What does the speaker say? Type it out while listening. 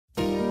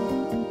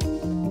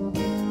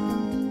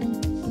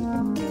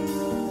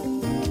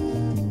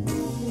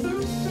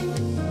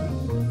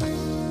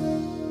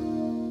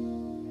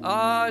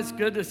it's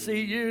good to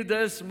see you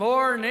this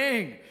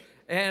morning.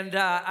 And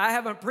I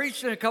haven't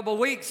preached in a couple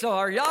weeks, so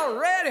are y'all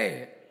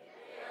ready?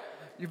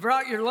 You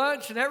brought your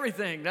lunch and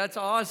everything. That's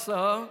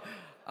awesome.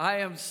 I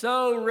am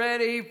so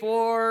ready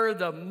for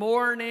the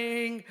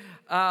morning.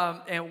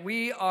 And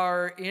we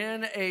are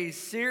in a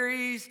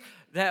series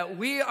that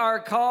we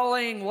are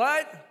calling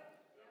what?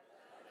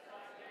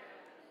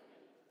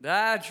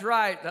 That's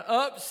right, the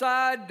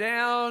Upside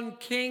Down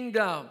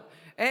Kingdom.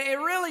 And it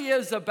really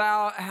is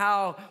about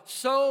how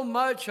so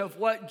much of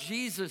what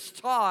Jesus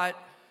taught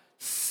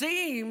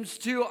seems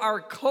to our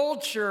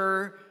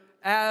culture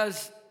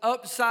as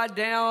upside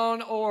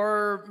down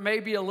or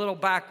maybe a little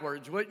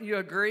backwards. Wouldn't you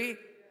agree?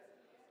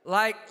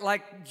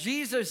 Like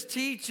Jesus'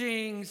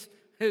 teachings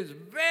is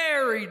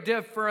very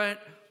different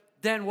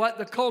than what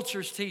the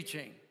culture's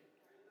teaching.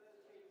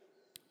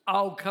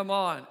 Oh, come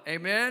on.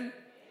 Amen?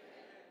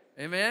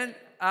 Amen?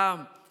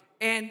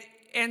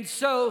 And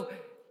so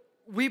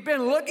we've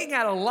been looking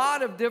at a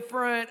lot of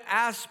different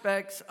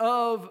aspects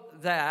of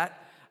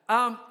that.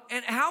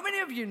 And how many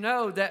of you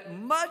know that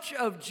much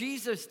of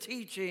Jesus'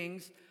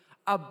 teachings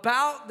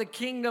about the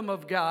kingdom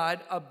of God,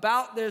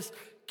 about this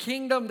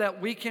kingdom that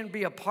we can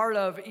be a part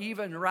of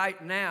even right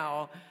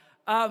now,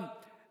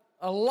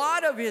 a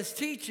lot of his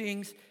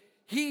teachings,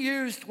 he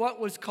used what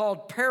was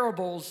called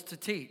parables to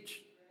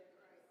teach.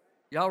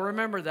 Y'all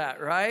remember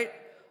that, right?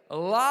 A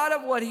lot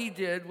of what he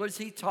did was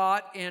he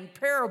taught in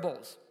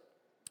parables.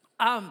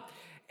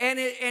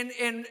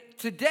 And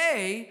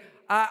today,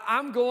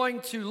 I'm going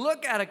to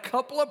look at a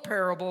couple of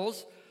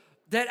parables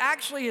that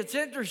actually, it's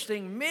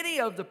interesting, many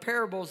of the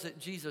parables that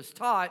Jesus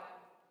taught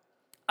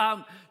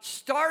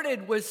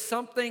started with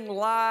something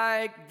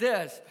like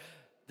this.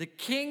 The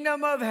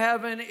kingdom of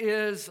heaven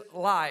is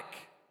like.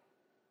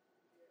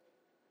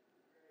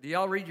 Do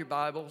y'all read your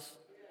Bibles?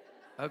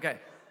 Okay.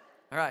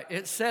 All right,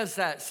 it says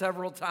that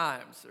several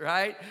times,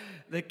 right?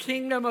 The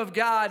kingdom of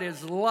God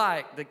is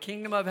like, the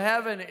kingdom of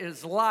heaven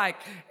is like,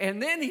 and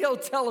then he'll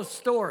tell a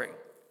story,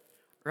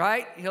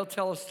 right? He'll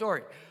tell a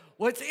story.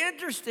 What's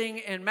interesting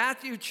in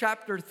Matthew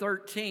chapter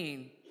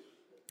 13,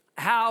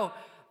 how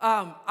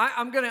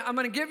I'm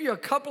gonna give you a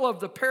couple of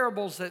the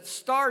parables that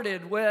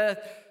started with,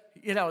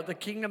 the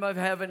kingdom of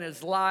heaven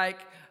is like,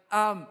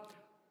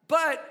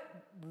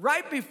 but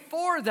right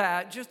before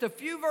that, just a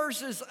few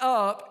verses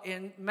up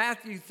in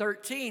Matthew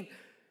 13,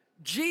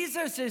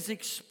 Jesus is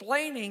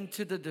explaining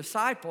to the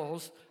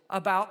disciples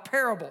about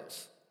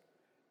parables,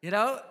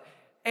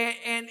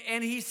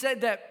 and he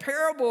said that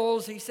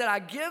parables, he said, I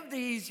give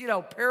these,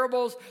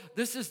 parables,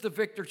 this is the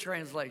Victor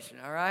translation,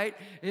 all right?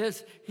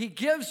 He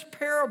gives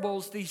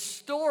parables, these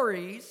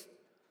stories,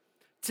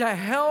 to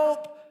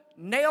help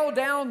nail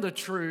down the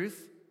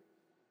truth.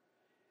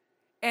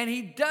 And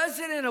he does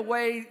it in a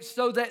way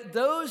so that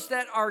those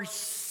that are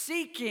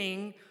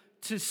seeking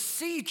to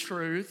see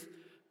truth,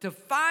 to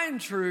find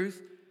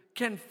truth,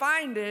 can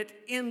find it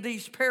in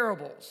these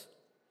parables.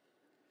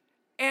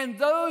 And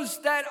those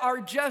that are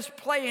just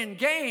playing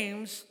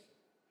games,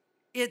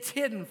 it's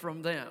hidden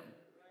from them.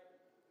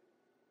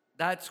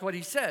 That's what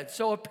he said.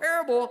 So a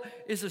parable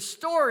is a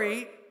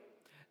story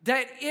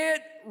that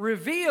it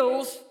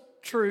reveals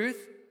truth.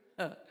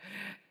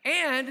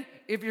 And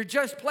if you're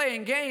just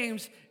playing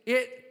games,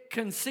 it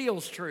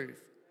conceals truth.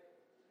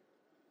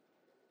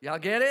 Y'all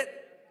get it?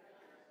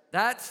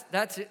 That's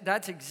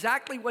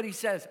exactly what he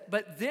says.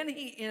 But then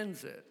he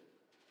ends it.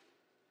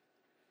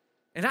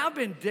 And I've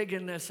been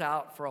digging this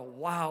out for a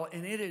while,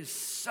 and it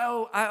is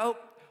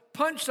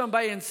punch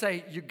somebody and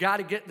say, you got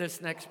to get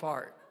this next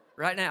part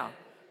right now.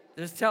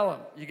 Just tell them,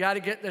 you got to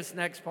get this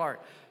next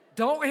part.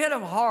 Don't hit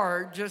them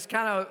hard, just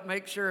kind of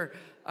make sure,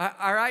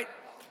 all right?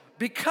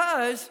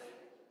 Because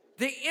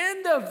the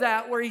end of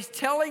that, where he's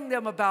telling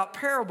them about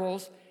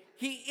parables,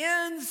 he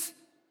ends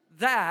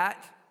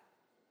that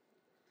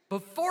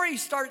before he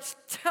starts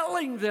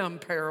telling them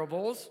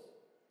parables.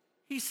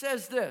 He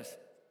says this,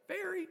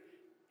 very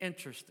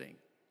interesting.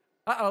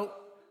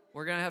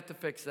 We're going to have to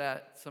fix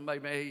that.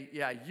 Somebody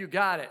you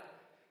got it.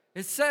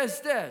 It says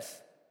this,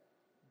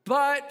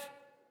 but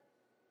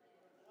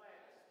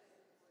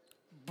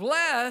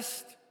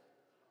blessed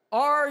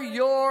are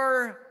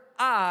your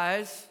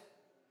eyes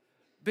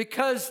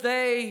because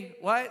they,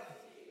 what?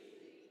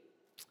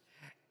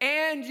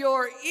 And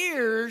your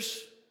ears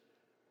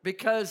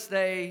because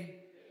they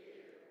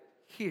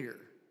hear.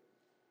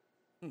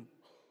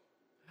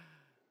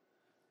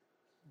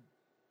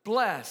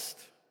 Blessed.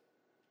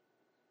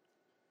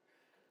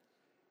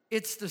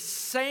 It's the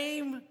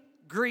same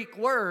Greek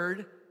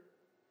word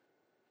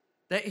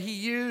that he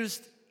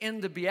used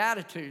in the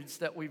Beatitudes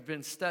that we've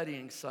been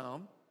studying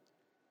some.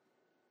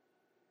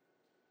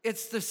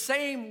 It's the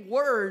same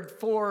word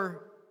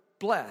for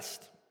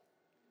blessed.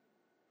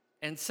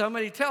 And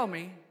somebody tell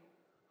me,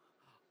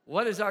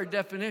 what is our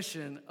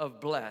definition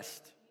of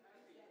blessed?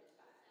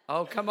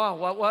 Oh, come on,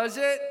 what was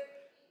it?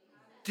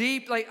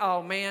 Deeply,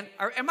 oh man,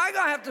 am I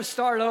gonna have to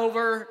start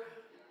over?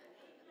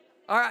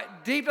 All right,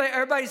 deeply,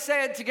 everybody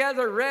say it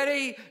together,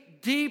 ready?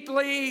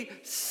 Deeply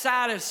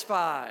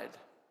satisfied.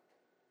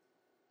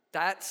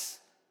 That's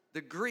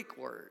the Greek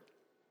word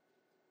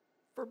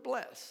for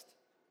blessed.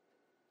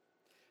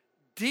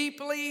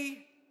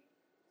 Deeply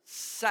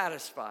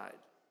satisfied.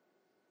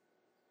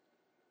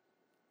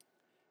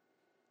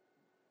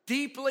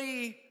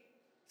 Deeply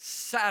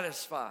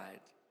satisfied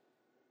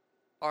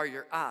are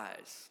your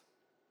eyes,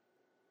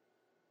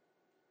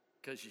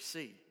 because you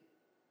see.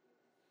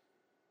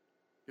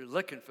 You're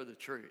looking for the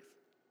truth.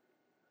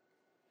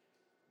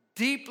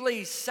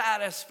 Deeply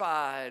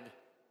satisfied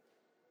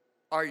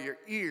are your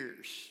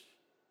ears,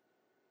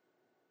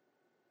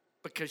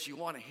 because you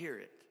want to hear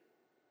it.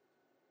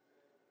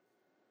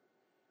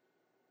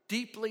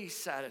 Deeply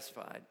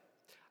satisfied.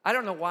 I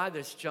don't know why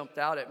this jumped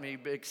out at me,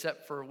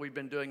 except for we've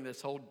been doing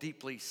this whole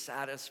deeply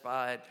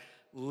satisfied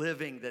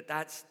living,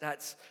 that's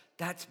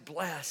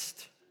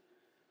blessed.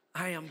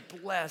 I am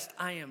blessed.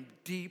 I am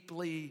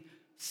deeply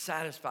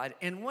satisfied.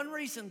 And one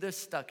reason this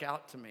stuck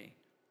out to me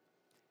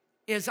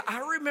is I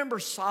remember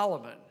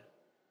Solomon.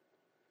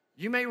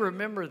 You may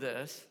remember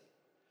this.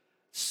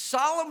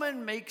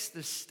 Solomon makes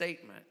this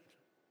statement,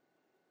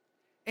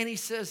 and he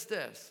says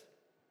this.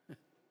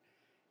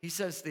 He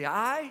says, the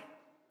eye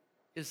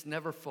is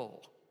never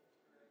full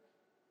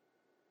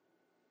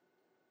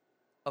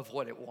of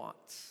what it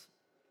wants.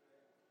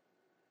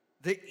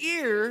 The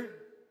ear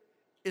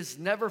is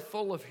never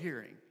full of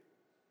hearing.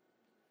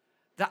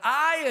 The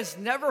eye is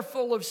never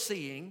full of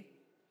seeing,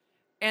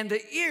 and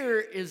the ear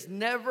is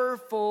never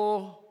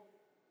full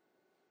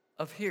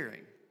of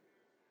hearing.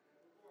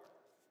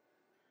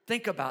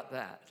 Think about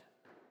that.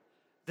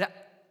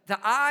 The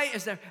eye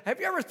is never,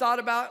 have you ever thought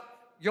about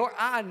your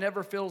eye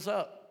never fills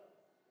up?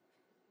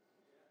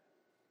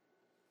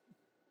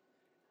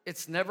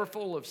 It's never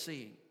full of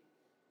seeing.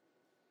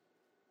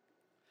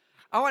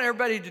 I want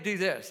everybody to do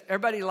this.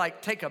 Everybody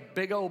take a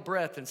big old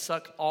breath and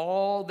suck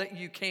all that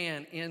you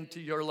can into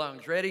your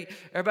lungs. Ready?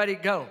 Everybody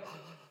go.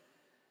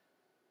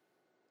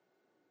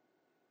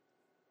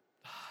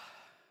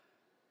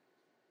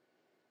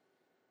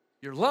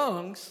 Your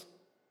lungs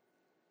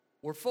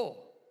were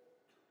full.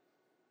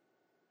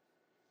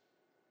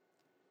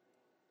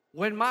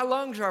 When my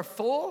lungs are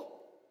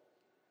full,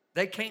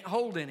 they can't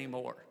hold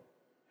anymore.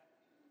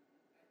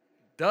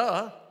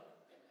 Duh.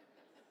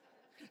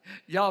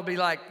 Y'all be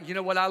like, you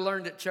know what I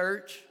learned at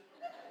church?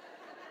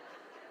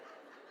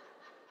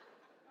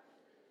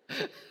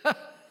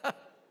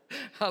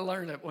 I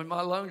learned that when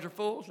my lungs are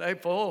full, they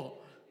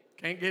full.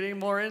 Can't get any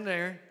more in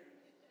there.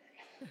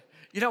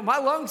 You know, my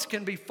lungs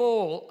can be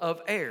full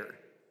of air.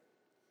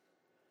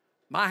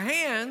 My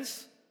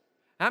hands,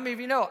 how many of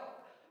you know,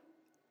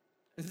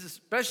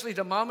 especially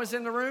the mamas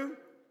in the room,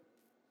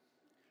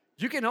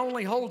 you can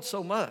only hold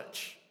so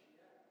much.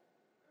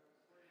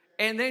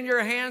 And then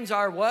your hands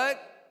are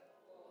what?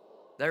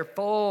 They're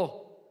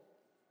full.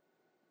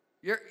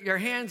 Your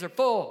hands are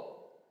full.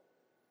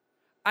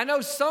 I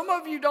know some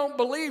of you don't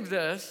believe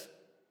this,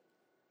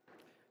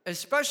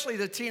 especially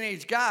the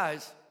teenage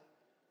guys,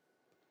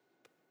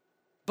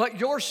 but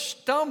your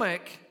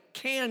stomach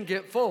can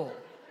get full.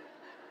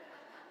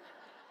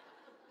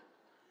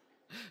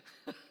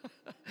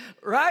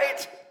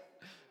 Right?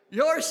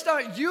 Your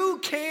stomach, you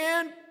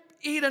can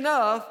eat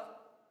enough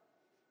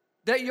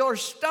that your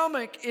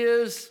stomach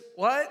is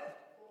what?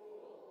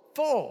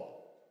 Full.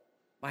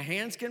 My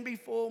hands can be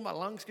full, my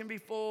lungs can be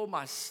full,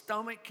 my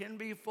stomach can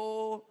be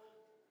full.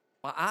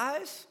 My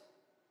eyes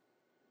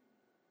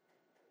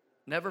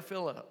never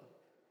fill up.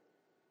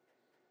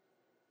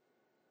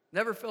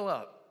 Never fill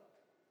up.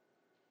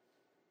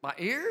 My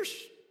ears,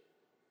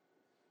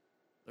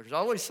 there's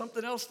always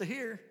something else to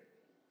hear.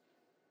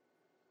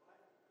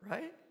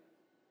 Right?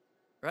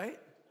 Right?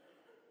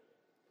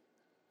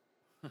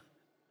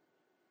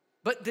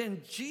 But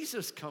then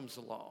Jesus comes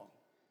along.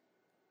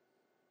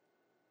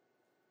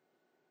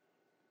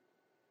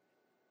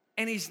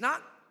 And he's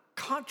not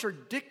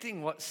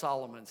contradicting what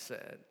Solomon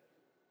said.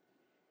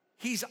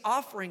 He's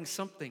offering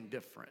something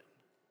different.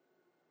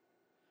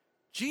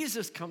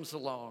 Jesus comes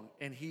along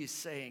and he's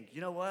saying, you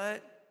know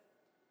what?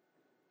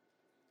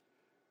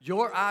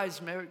 Your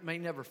eyes may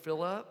never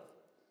fill up,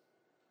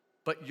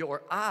 but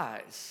your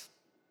eyes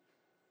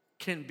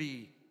can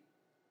be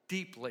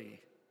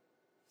deeply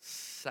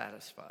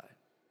satisfied.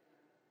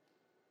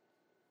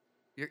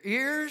 Your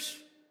ears,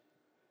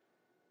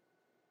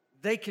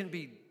 they can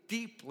be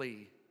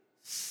deeply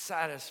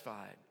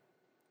satisfied.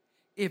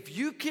 If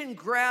you can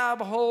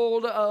grab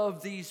hold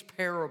of these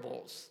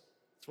parables,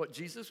 that's what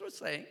Jesus was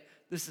saying.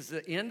 This is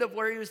the end of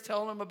where he was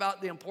telling them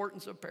about the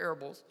importance of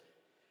parables.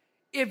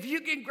 If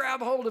you can grab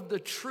hold of the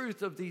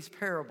truth of these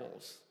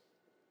parables,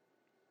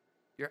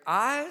 your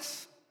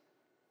eyes,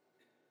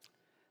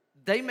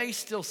 they may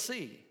still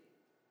see,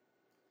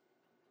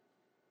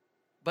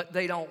 but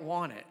they don't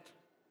want it.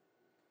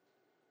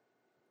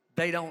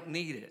 They don't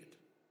need it.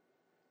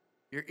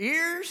 Your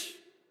ears,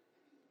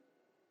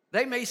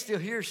 they may still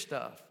hear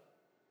stuff,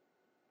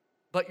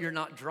 but you're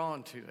not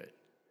drawn to it.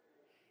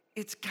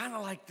 It's kind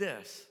of like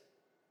this.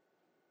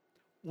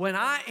 When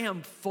I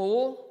am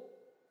full,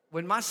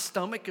 when my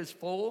stomach is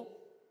full,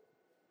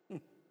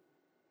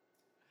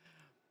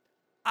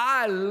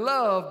 I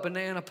love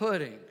banana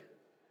pudding.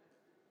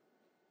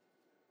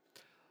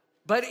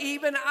 But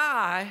even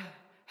I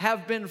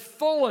have been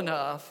full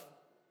enough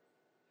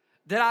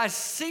that I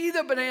see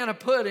the banana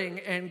pudding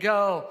and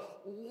go,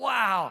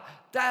 wow,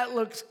 that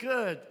looks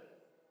good.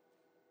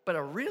 But I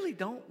really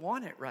don't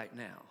want it right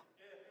now.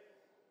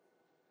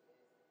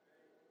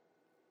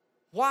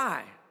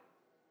 Why?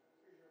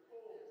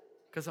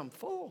 Because I'm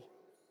full.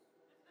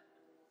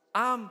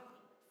 I'm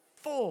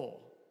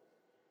full.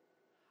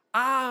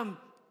 I'm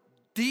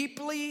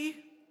deeply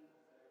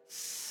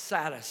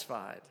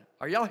satisfied.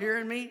 Are y'all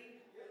hearing me?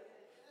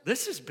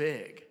 This is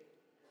big.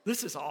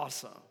 This is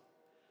awesome.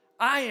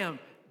 I am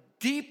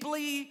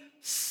deeply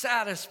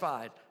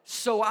satisfied.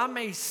 So I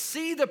may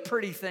see the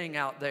pretty thing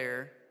out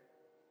there,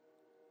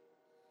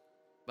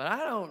 but I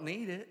don't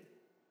need it.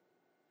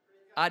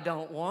 I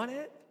don't want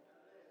it.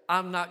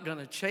 I'm not going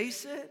to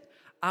chase it.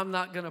 I'm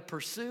not going to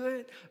pursue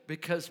it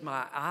because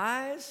my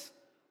eyes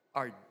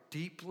are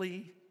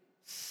deeply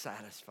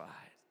satisfied.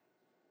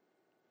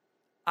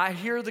 I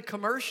hear the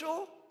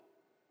commercial.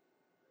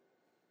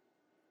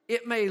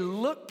 It may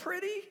look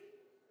pretty,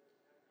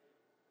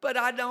 but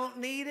I don't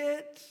need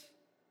it.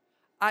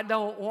 I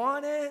don't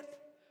want it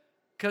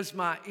because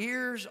my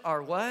ears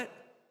are what?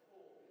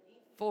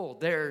 Full.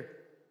 They're,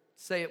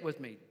 say it with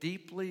me,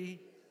 deeply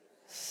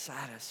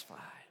satisfied.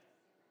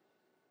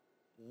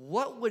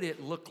 What would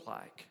it look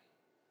like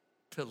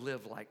to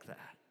live like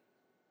that?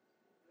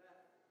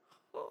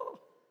 Oh.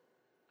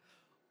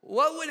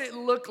 What would it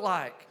look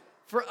like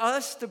for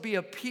us to be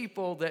a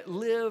people that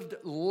lived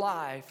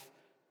life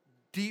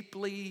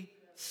deeply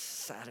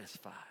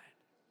satisfied,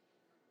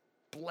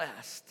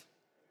 blessed,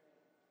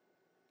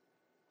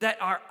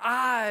 that our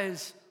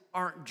eyes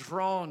aren't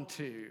drawn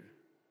to,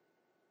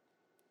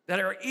 that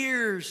our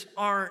ears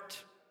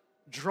aren't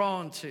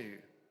drawn to?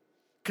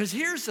 Because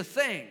here's the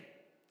thing.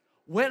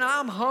 When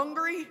I'm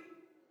hungry,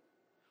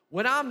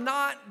 when I'm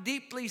not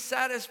deeply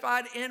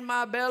satisfied in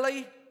my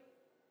belly,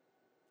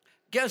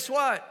 guess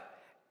what?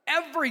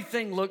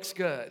 Everything looks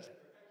good.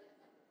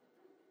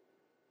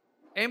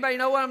 Anybody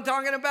know what I'm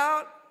talking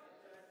about?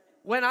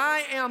 When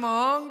I am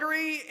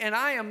hungry and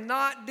I am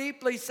not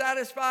deeply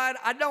satisfied,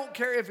 I don't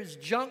care if it's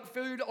junk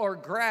food or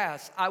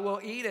grass, I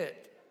will eat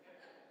it.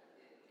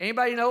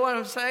 Anybody know what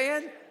I'm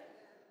saying?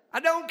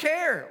 I don't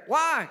care.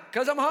 Why?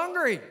 Because I'm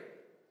hungry.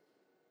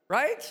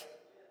 Right?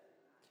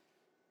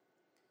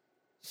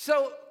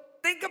 So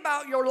think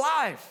about your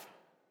life.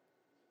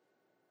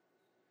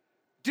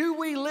 Do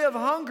we live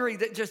hungry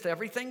that just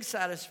everything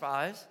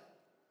satisfies?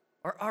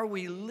 Or are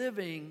we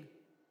living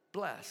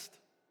blessed?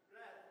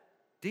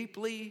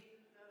 Deeply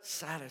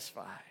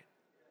satisfied.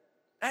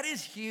 That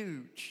is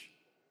huge.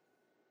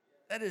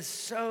 That is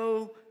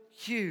so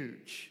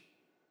huge.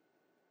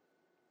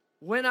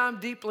 When I'm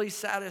deeply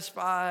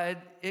satisfied,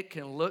 it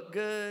can look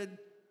good,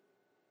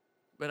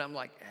 but I'm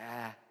like,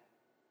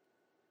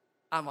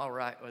 I'm all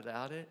right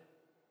without it.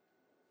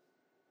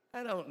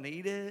 I don't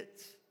need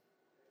it.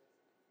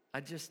 I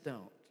just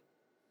don't.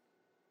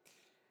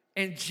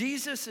 And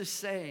Jesus is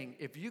saying,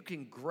 if you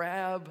can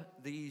grab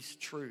these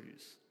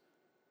truths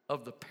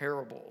of the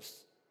parables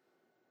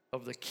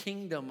of the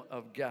kingdom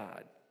of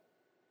God,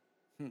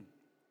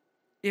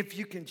 if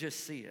you can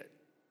just see it,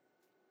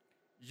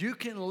 you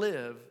can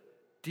live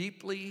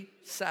deeply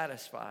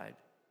satisfied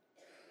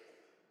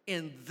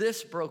in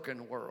this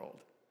broken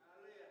world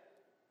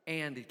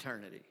and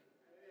eternity.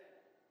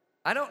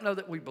 I don't know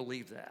that we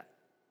believe that.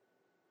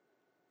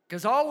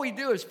 Because all we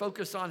do is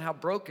focus on how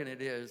broken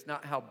it is,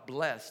 not how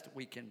blessed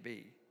we can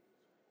be.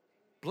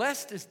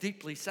 Blessed is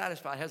deeply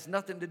satisfied. It has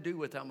nothing to do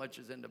with how much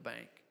is in the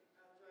bank.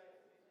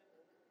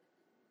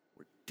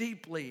 We're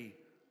deeply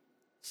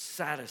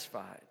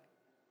satisfied.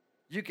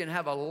 You can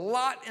have a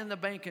lot in the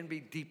bank and be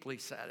deeply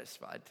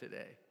satisfied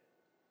today.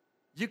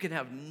 You can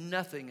have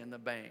nothing in the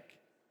bank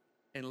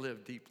and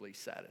live deeply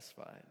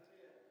satisfied.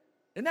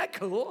 Isn't that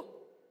cool?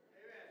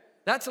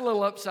 That's a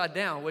little upside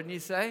down, wouldn't you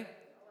say?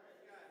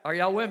 Are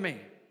y'all with me?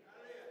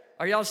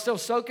 Are y'all still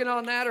soaking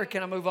on that, or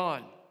can I move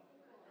on?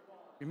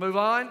 You move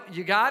on?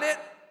 You got it?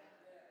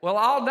 Well,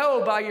 I'll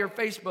know by your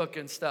Facebook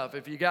and stuff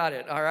if you got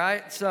it, all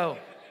right? So,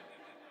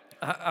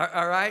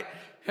 all right?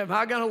 Am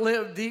I going to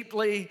live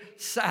deeply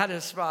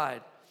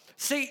satisfied?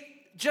 See,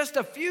 just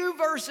a few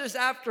verses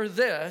after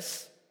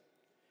this,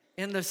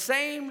 in the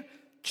same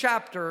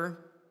chapter,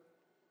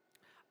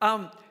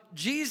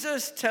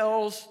 Jesus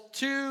tells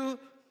two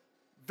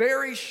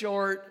very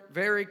short,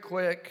 very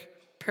quick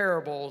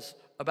parables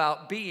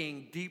about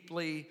being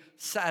deeply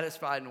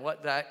satisfied and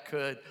what that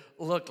could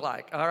look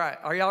like. All right,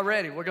 are y'all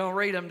ready? We're going to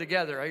read them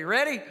together. Are you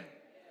ready?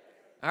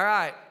 All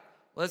right,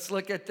 let's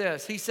look at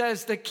this. He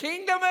says, the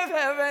kingdom of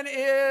heaven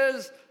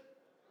is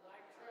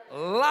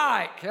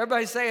like.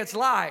 Everybody say it's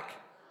like.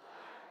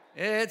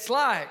 It's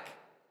like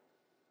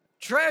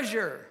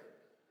treasure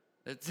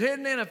that's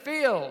hidden in a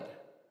field.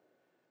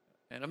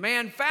 And a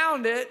man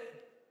found it,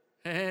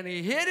 and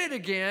he hid it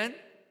again.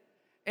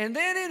 And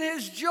then in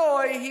his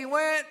joy, he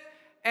went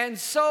and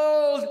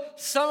sold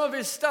some of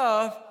his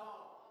stuff.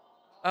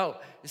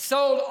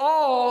 Sold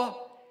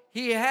all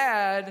he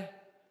had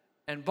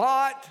and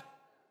bought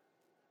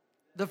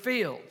the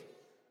field.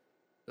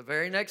 the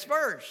very next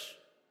verse,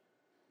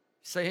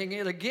 saying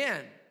it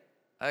again.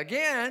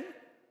 Again,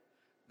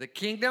 the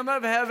kingdom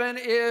of heaven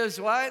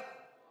is what?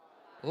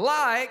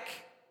 Like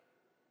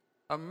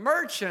a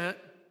merchant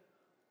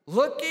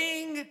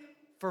looking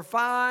for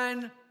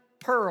fine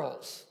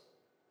pearls.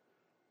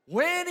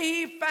 When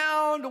he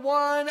found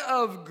one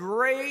of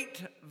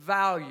great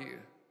value,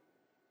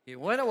 he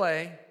went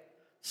away,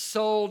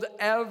 sold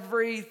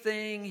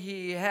everything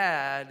he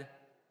had,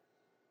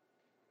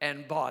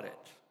 and bought it.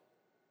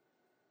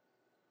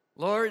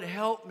 Lord,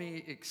 help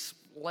me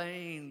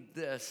explain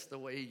this the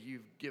way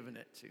you've given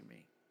it to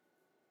me,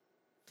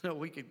 so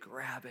we could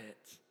grab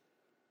it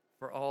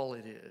for all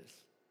it is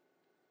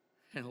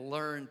and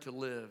learn to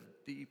live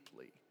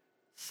deeply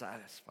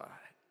satisfied.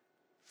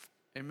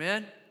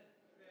 Amen?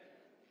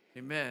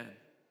 Amen.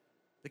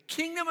 The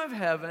kingdom of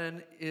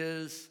heaven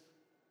is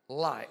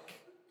like.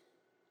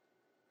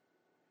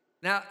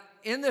 Now,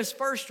 in this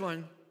first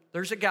one,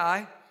 there's a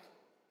guy,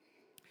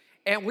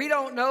 and we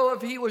don't know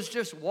if he was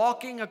just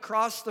walking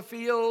across the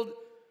field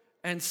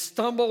and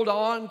stumbled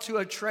onto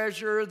a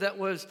treasure that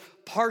was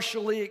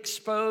partially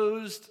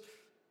exposed.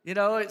 You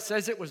know, it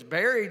says it was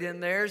buried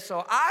in there.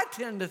 So I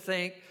tend to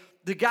think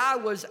the guy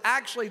was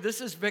actually, this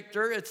is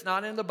Victor, it's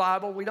not in the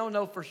Bible, we don't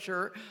know for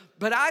sure,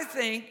 but I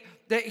think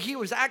that he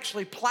was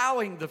actually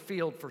plowing the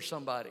field for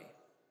somebody,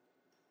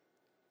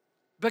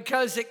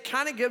 because it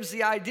kind of gives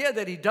the idea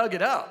that he dug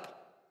it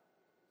up,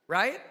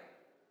 right?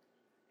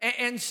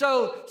 And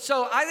so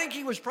I think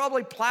he was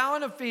probably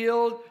plowing a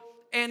field,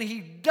 and he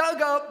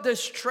dug up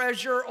this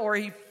treasure, or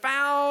he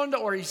found,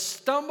 or he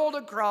stumbled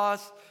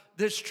across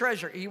this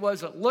treasure. He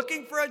wasn't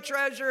looking for a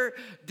treasure,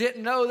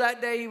 didn't know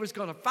that day he was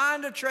going to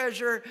find a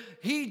treasure.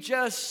 He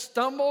just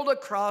stumbled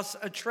across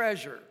a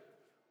treasure.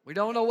 We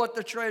don't know what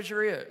the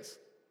treasure is,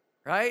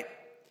 right?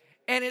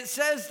 And it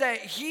says that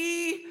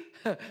he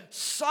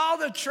saw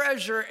the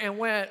treasure and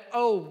went,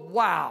 oh,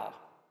 wow.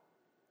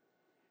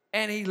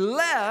 And he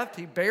left,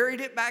 he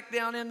buried it back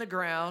down in the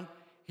ground.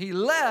 He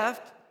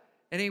left,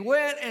 and he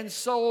went and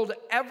sold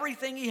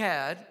everything he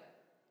had,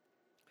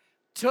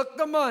 took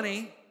the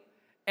money,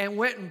 and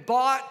went and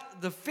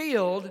bought the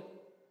field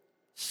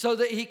so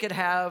that he could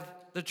have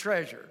the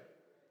treasure.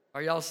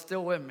 Are y'all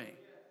still with me?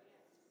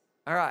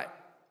 All right.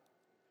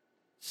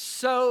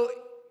 So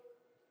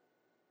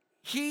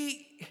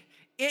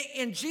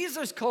in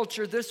Jesus'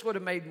 culture, this would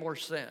have made more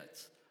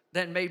sense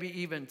than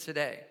maybe even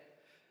today.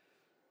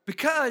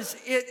 Because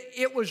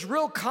it was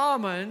real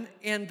common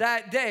in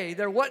that day.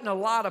 There wasn't a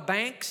lot of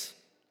banks.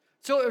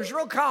 So it was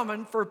real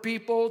common for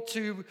people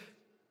to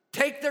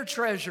take their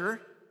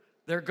treasure,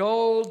 their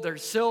gold, their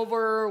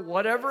silver,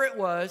 whatever it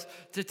was,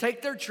 to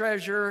take their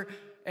treasure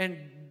and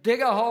dig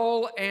a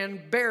hole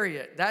and bury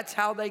it. That's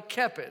how they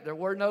kept it. There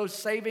were no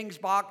savings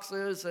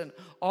boxes and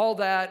all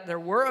that. There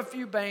were a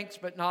few banks,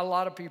 but not a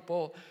lot of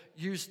people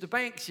used the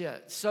banks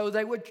yet. So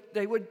they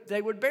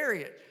would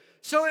bury it.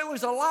 So it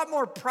was a lot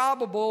more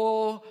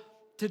probable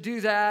to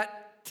do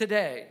that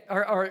today,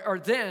 or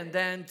then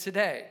than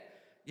today.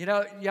 You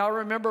know, y'all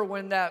remember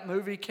when that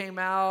movie came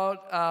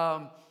out?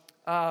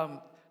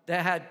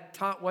 That had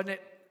Tom, wasn't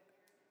it?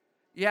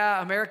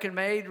 Yeah, American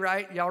Made,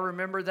 right? Y'all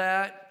remember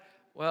that?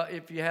 Well,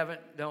 if you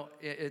haven't,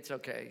 it's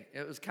okay.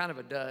 It was kind of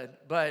a dud,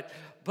 but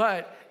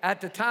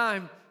at the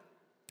time,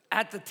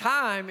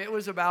 it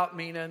was about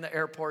Mina and the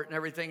airport and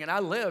everything, and I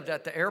lived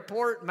at the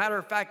airport. Matter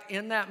of fact,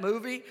 in that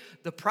movie,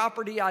 the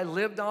property I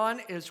lived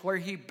on is where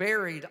he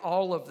buried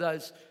all of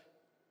those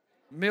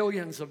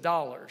millions of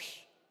dollars,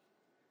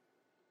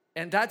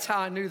 and that's how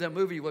I knew the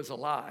movie was a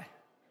lie.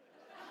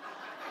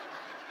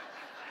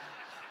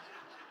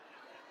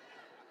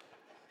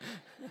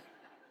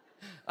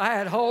 I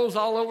had holes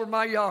all over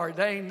my yard.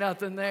 There ain't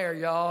nothing there,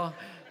 y'all.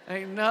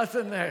 Ain't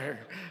nothing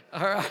there.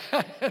 All right.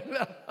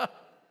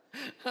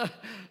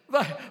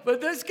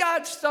 But this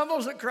guy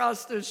stumbles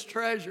across this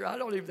treasure.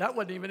 That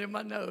wasn't even in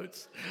my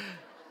notes.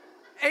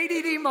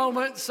 ADD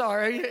moment,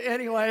 sorry.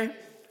 Anyway.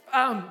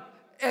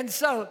 And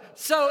so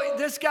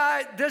this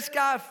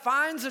guy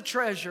finds a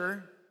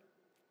treasure,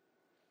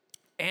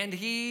 and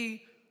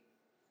he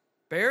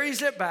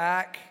buries it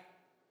back,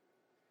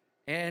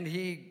 and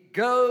he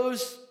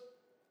goes,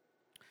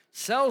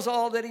 sells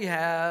all that he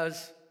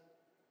has,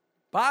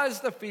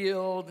 buys the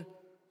field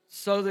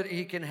so that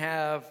he can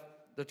have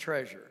the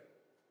treasure.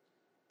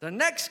 The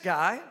next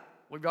guy,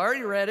 we've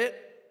already read it,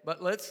 but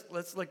let's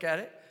look at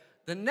it.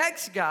 The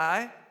next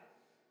guy,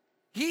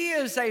 he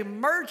is a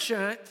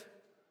merchant,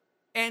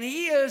 and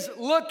he is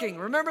looking.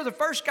 Remember, the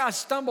first guy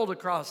stumbled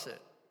across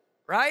it,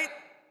 right?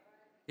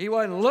 He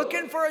wasn't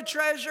looking for a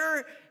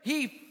treasure.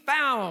 He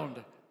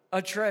found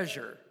a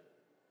treasure.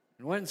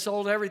 And went and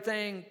sold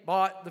everything,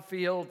 bought the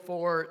field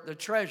for the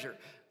treasure.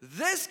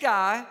 This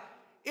guy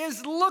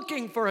is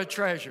looking for a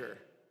treasure.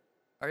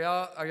 Are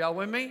y'all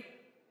with me?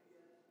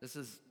 This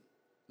is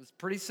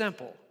pretty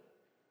simple.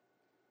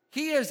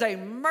 He is a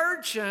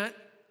merchant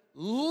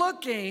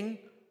looking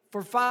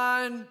for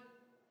fine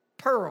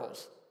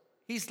pearls.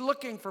 He's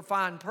looking for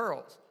fine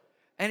pearls.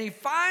 And he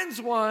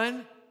finds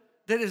one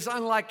that is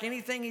unlike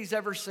anything he's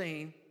ever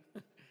seen.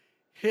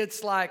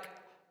 It's like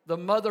the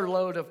mother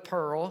lode of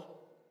pearl,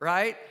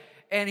 right?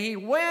 And he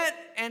went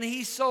and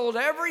he sold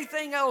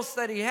everything else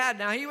that he had.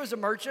 Now, he was a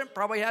merchant,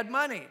 probably had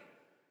money,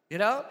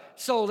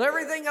 sold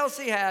everything else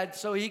he had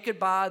so he could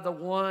buy the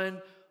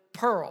one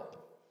pearl.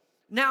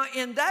 Now,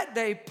 in that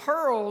day,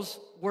 pearls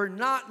were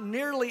not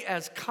nearly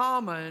as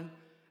common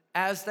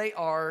as they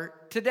are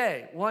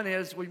today. One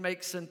is we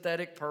make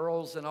synthetic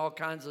pearls and all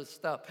kinds of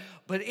stuff.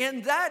 But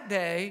in that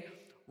day,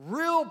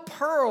 real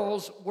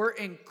pearls were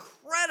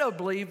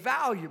incredibly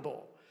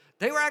valuable.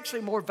 They were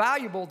actually more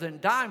valuable than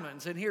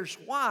diamonds. And here's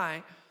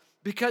why.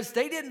 Because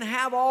they didn't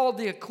have all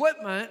the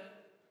equipment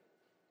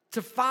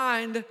to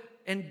find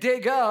and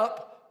dig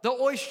up the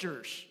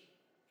oysters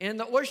in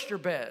the oyster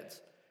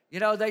beds.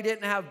 They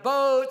didn't have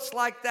boats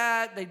like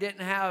that. They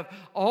didn't have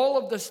all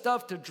of the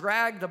stuff to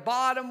drag the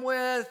bottom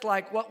with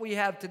like what we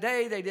have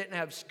today. They didn't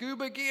have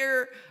scuba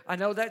gear. I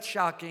know that's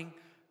shocking.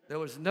 There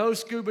was no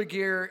scuba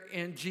gear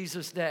in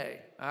Jesus'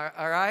 day, all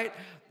right?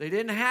 They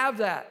didn't have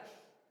that.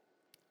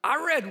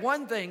 I read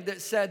one thing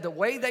that said the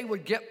way they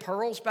would get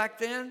pearls back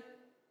then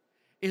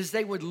is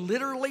they would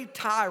literally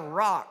tie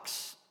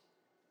rocks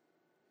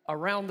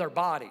around their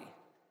body.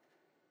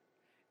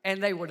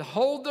 And they would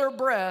hold their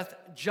breath,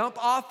 jump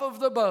off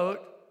of the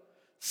boat,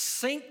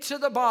 sink to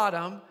the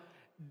bottom,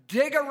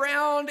 dig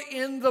around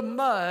in the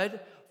mud,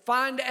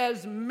 find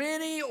as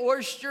many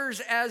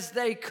oysters as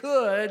they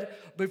could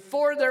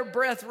before their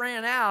breath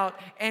ran out,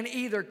 and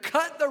either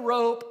cut the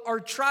rope or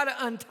try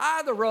to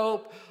untie the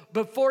rope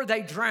before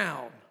they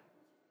drown.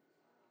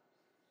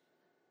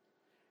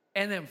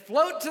 And then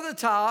float to the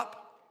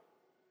top,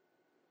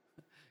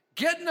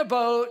 get in the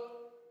boat,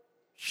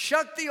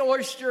 shuck the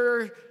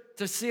oyster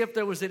to see if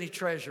there was any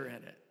treasure in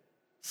it,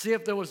 see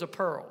if there was a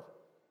pearl,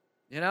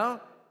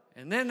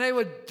 and then they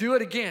would do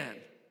it again.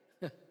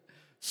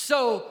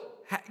 So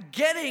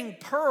getting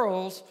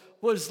pearls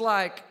was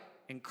like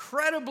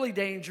incredibly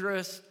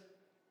dangerous,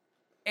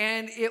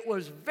 and it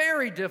was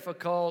very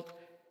difficult,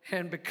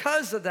 and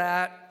because of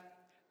that,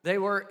 they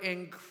were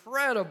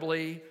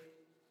incredibly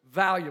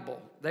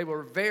valuable. They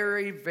were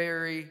very,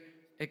 very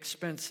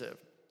expensive,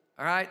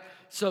 all right?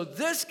 So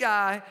this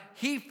guy,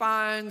 he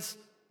finds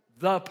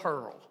the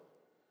pearl.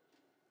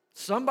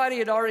 Somebody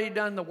had already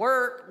done the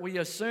work, we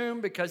assume,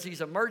 because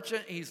he's a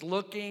merchant. He is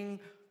looking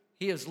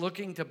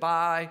to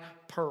buy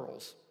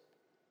pearls.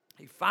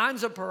 He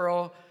finds a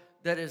pearl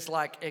that is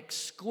like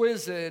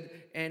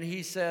exquisite, and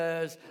he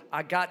says,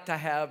 I got to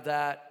have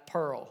that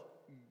pearl.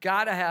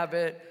 Got to have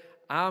it.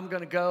 I'm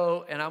going to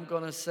go and I'm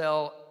going to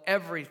sell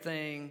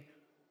everything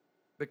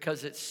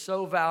because it's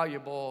so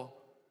valuable.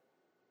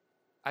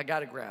 I got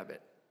to grab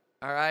it.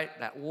 All right?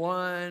 That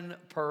one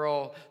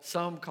pearl,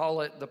 some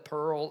call it the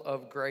pearl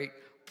of great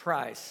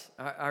price.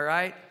 All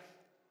right?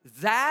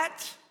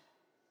 That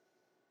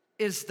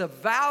is the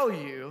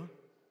value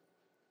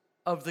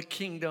of the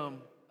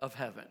kingdom of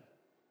heaven.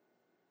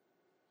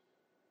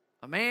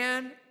 A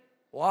man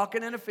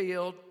walking in a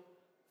field,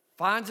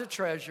 finds a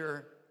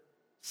treasure,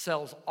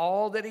 sells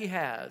all that he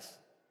has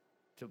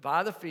to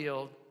buy the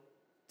field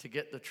to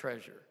get the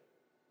treasure.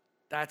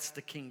 That's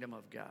the kingdom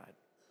of God.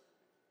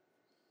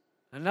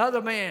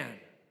 Another man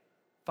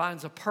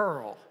finds a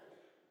pearl,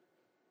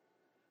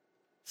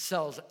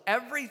 sells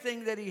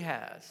everything that he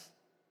has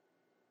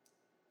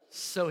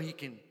so he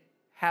can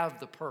have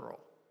the pearl.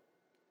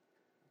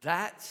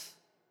 That's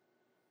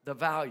the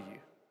value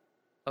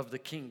of the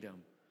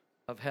kingdom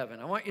of heaven.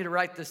 I want you to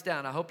write this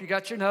down. I hope you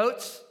got your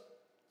notes.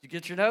 You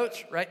get your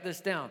notes? Write this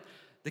down.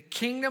 The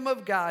kingdom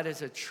of God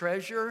is a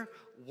treasure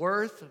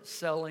worth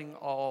selling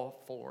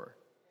all for.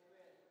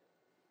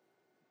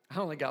 I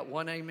only got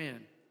one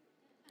amen.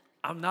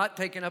 I'm not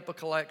taking up a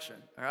collection,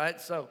 all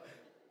right? So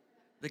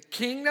the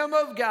kingdom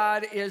of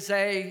God is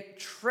a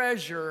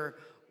treasure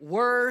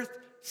worth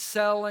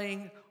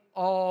selling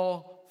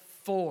all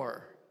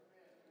for.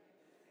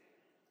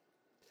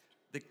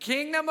 The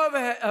kingdom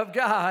of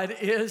God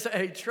is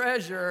a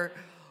treasure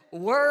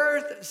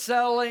worth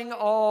selling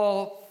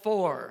all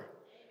for.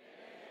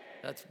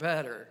 That's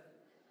better.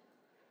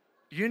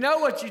 You know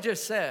what you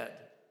just said.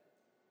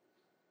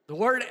 The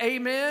word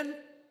amen,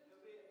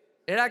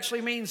 it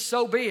actually means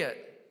so be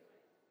it.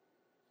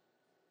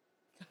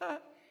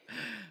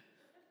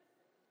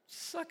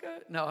 Sucker.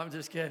 No, I'm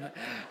just kidding.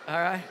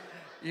 All right.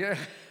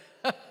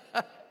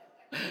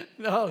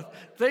 No,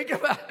 think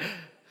about it.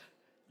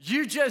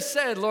 You just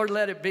said, Lord,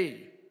 let it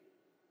be.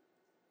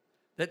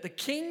 That the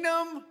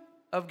kingdom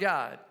of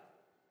God,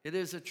 it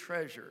is a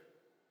treasure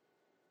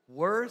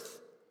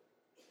worth,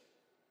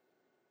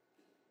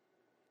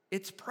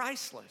 it's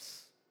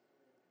priceless.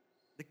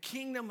 The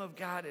kingdom of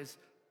God is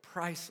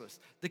priceless.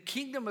 The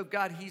kingdom of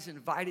God he's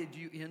invited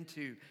you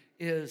into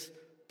is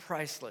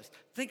priceless.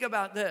 Think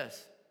about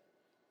this.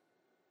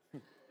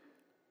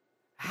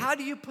 How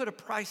do you put a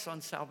price on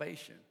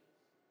salvation?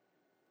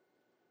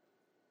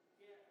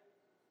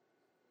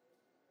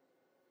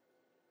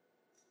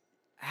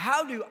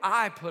 How do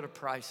I put a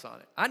price on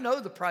it? I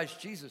know the price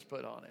Jesus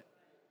put on it.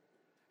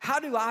 How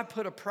do I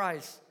put a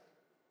price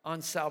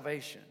on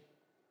salvation?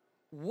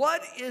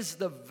 What is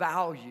the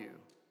value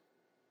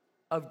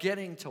of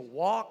getting to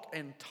walk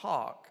and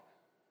talk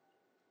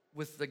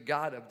with the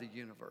God of the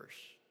universe.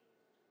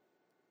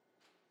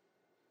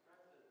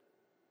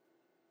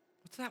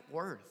 What's that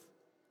worth?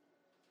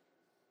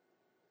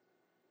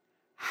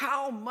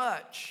 How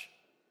much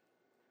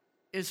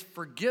is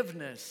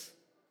forgiveness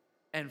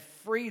and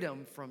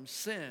freedom from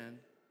sin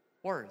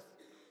worth?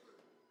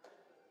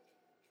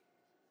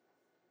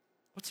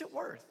 What's it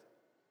worth?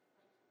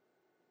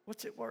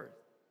 What's it worth?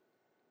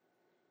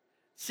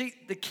 See,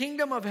 the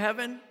kingdom of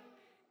heaven,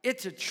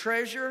 it's a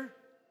treasure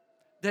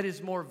that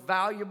is more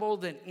valuable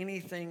than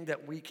anything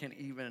that we can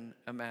even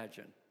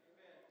imagine.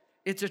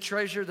 It's a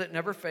treasure that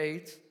never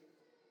fades,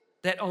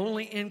 that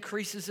only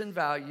increases in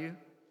value,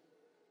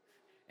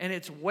 and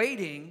it's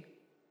waiting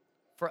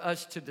for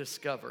us to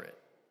discover it.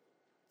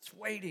 It's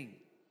waiting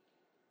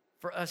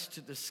for us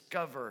to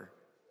discover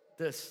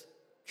this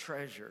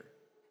treasure.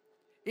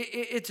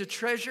 It's a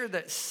treasure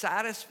that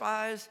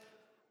satisfies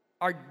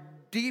our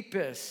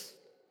deepest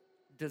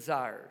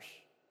desires.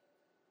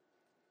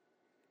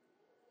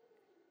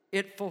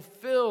 It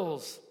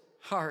fulfills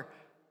our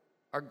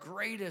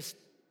greatest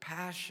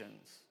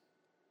passions.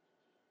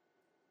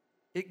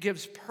 It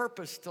gives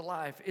purpose to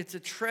life. It's a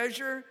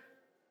treasure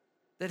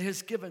that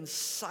has given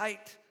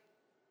sight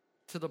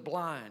to the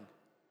blind.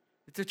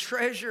 It's a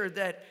treasure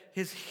that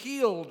has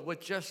healed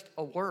with just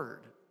a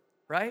word,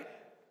 right?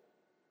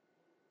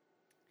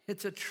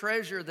 It's a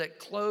treasure that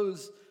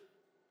clothes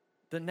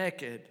the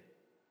naked,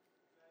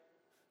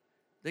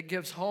 that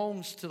gives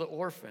homes to the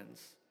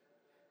orphans.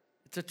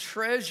 It's a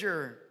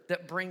treasure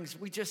that brings,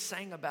 we just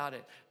sang about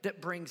it,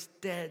 that brings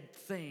dead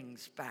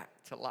things back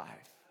to life.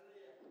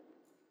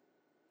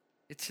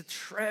 It's a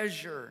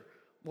treasure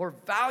more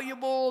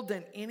valuable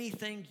than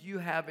anything you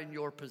have in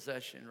your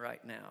possession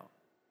right now.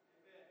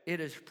 It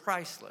is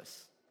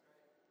priceless.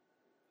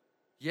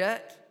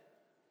 Yet,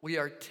 we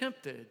are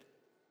tempted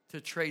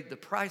to trade the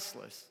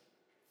priceless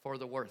for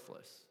the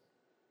worthless.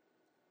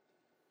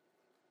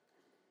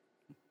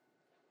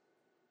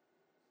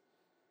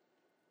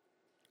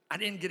 I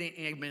didn't get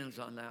any amens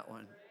on that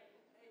one.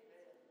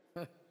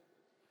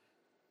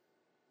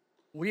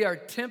 We are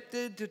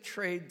tempted to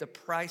trade the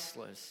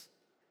priceless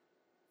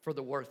for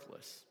the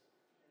worthless.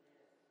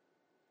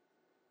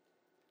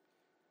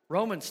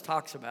 Romans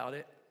talks about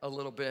it a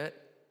little bit.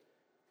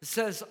 It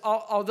says,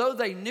 although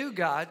they knew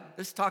God,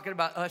 this is talking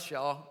about us,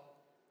 y'all.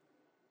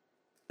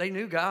 They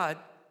knew God.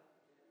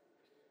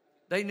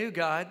 They knew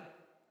God.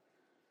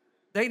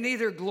 They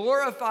neither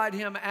glorified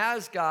him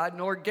as God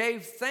nor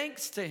gave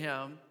thanks to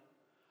him,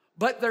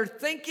 but their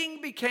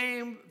thinking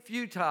became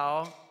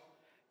futile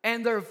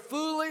and their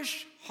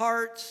foolish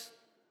hearts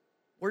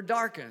were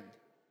darkened.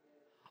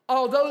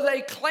 Although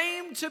they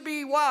claimed to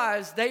be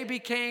wise, they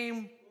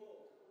became,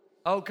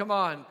 oh, come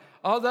on.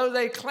 Although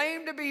they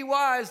claimed to be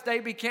wise, they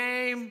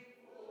became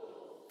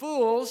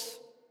fools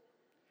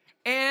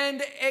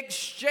and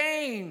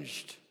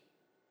exchanged.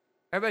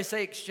 Everybody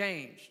say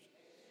exchanged.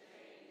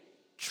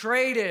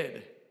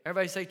 Traded.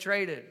 Everybody say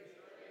traded.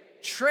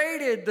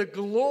 Traded the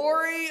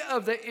glory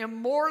of the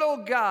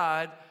immortal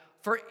God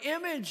for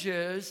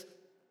images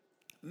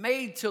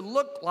made to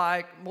look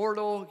like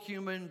mortal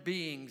human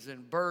beings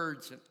and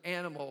birds and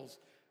animals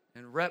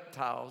and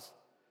reptiles.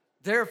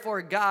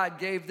 Therefore, God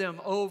gave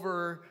them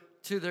over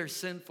to their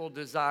sinful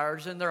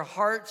desires and their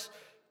hearts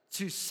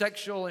to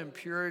sexual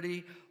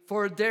impurity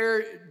for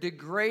their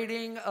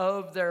degrading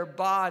of their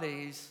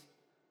bodies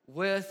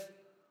with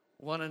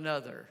one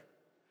another.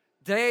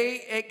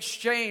 They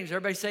exchanged.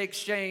 Everybody say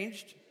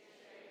exchanged.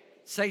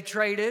 Say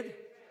traded.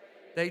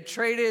 They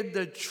traded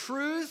the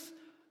truth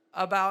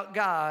about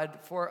God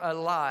for a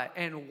lie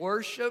and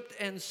worshiped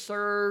and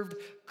served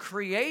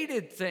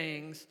created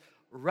things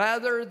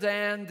rather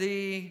than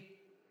the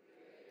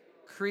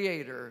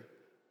Creator,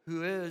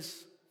 who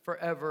is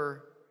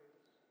forever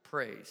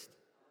praised.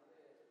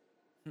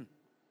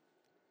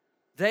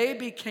 They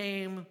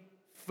became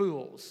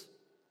fools,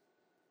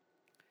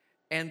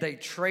 and they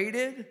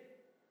traded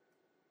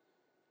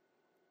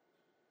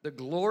the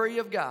glory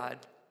of God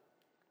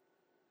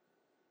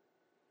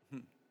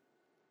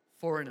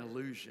for an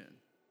illusion.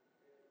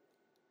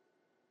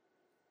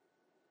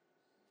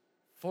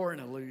 For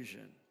an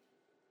illusion.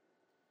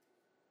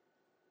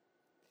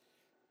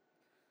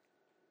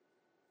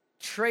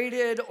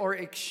 Traded or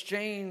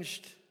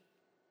exchanged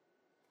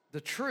the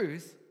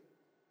truth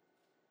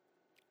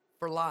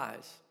for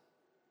lies.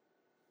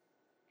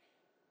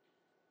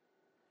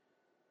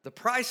 The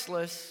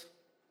priceless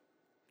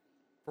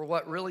for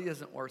what really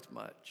isn't worth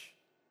much.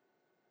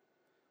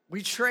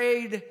 We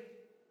trade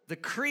the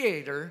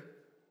Creator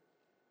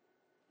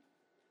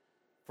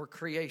for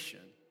creation.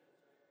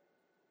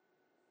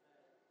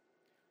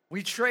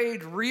 We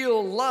trade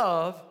real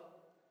love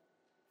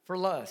for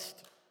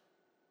lust.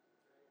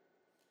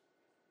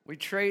 We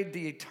trade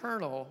the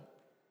eternal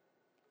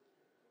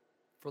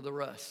for the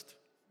rust.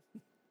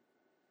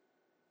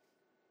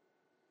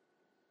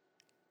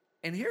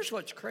 And here's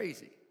what's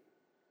crazy.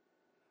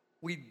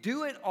 We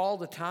do it all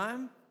the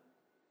time,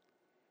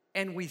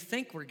 and we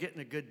think we're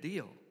getting a good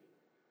deal.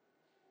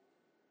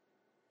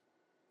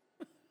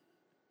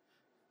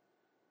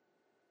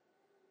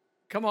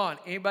 Come on,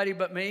 anybody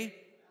but me?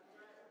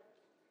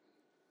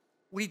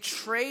 We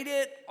trade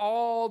it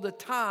all the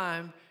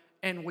time,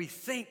 and we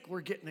think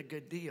we're getting a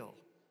good deal.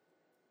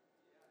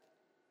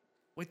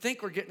 We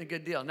think we're getting a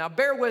good deal. Now,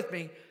 bear with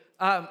me.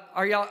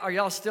 Are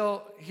y'all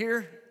still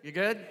here? You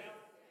good?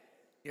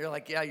 You're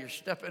like, yeah, you're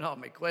stepping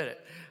on me. Quit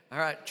it. All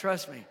right,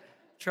 trust me.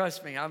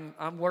 Trust me.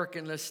 I'm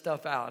working this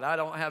stuff out. I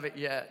don't have it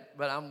yet,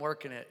 but I'm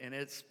working it, and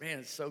it's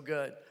so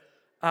good.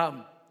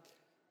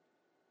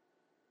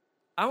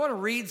 I want to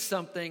read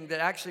something that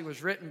actually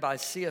was written by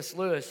C.S.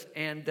 Lewis,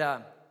 and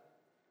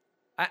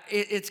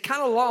it's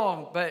kind of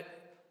long, but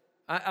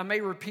I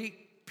may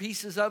repeat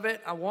pieces of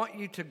it. I want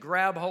you to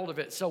grab hold of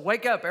it. So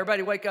wake up.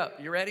 Everybody wake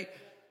up. You ready?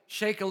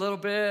 Shake a little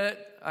bit.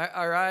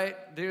 All right.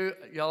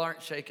 Y'all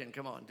aren't shaking.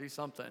 Come on. Do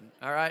something.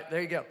 All right.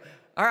 There you go.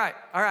 All right.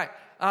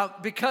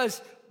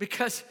 Because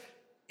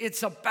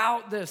it's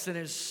about this, and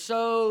it's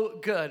so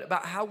good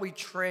about how we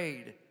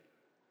trade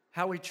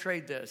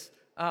this.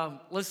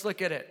 Let's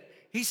look at it.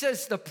 He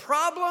says, the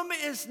problem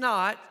is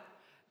not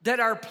that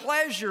our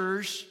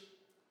pleasures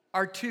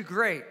are too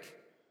great,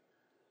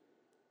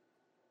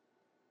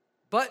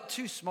 but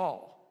too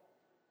small,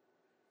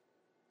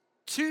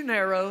 too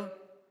narrow,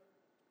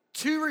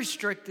 too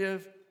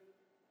restrictive,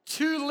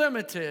 too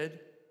limited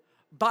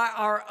by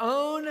our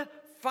own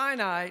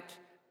finite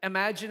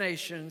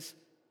imaginations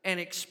and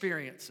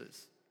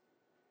experiences.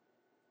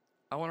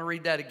 I want to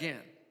read that again.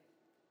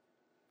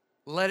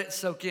 Let it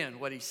soak in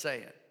what he's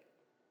saying.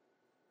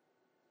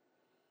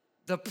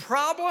 The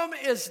problem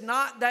is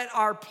not that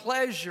our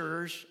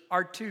pleasures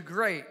are too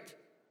great,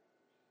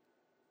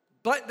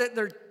 but that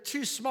they're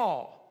too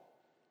small,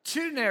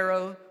 too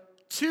narrow,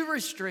 too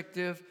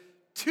restrictive,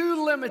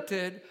 too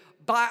limited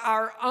by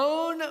our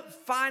own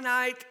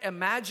finite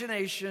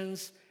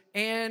imaginations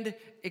and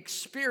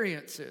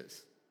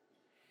experiences.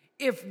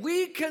 If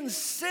we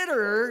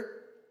consider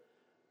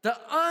the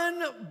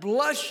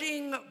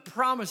unblushing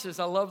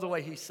promises, I love the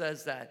way he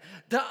says that,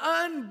 the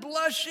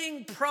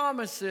unblushing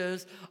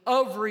promises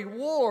of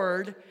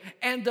reward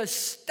and the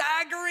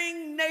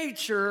staggering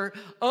nature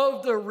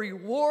of the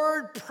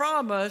reward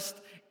promised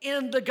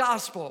in the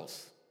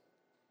Gospels,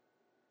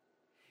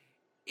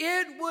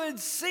 it would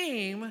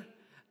seem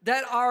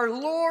that our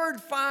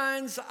Lord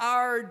finds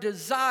our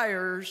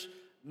desires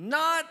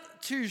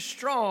not too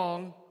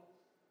strong,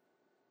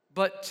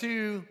 but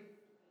too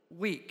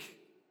weak.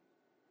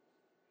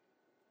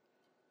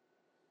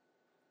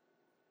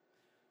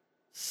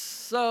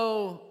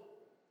 So,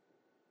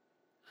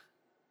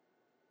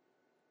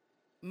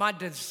 my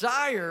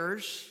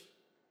desires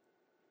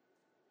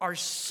are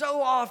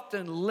so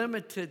often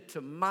limited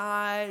to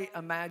my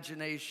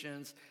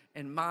imaginations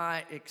and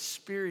my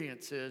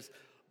experiences,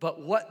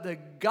 but what the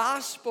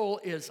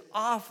gospel is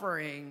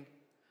offering,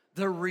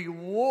 the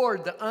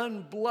reward, the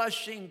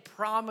unblushing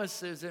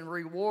promises and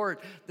reward,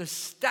 the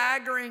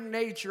staggering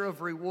nature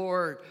of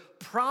reward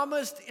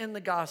promised in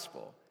the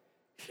gospel,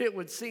 it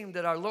would seem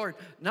that our Lord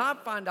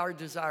not find our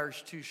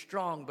desires too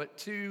strong, but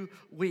too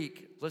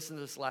weak. Listen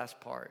to this last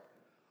part.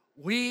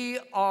 We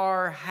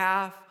are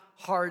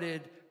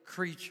half-hearted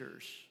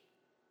creatures,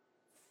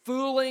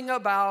 fooling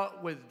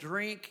about with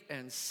drink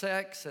and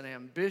sex and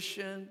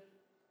ambition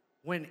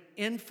when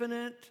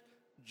infinite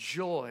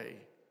joy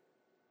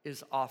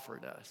is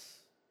offered us.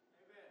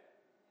 Amen.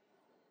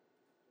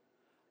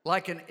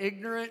 Like an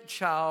ignorant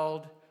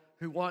child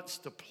who wants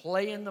to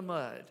play in the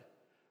mud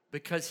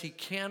because he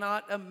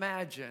cannot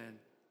imagine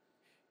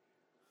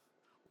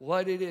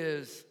what it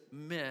is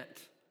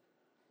meant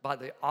by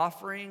the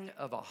offering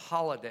of a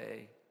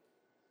holiday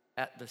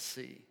at the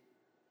sea.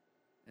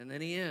 And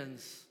then he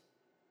ends,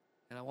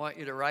 and I want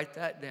you to write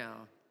that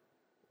down.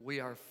 We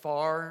are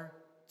far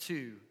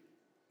too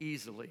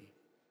easily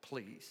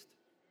pleased.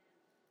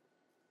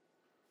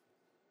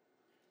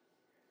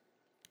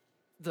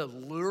 The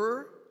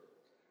lure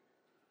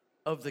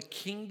of the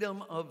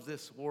kingdom of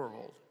this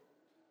world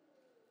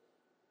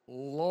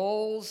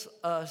lulls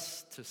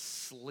us to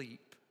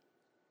sleep.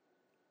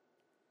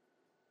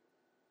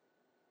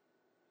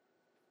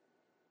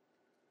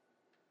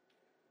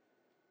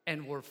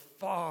 And we're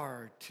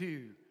far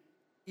too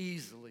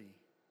easily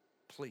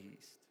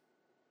pleased.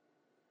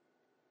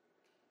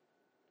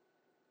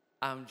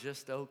 I'm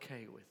just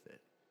okay with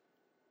it.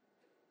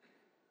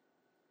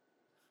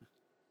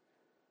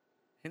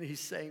 And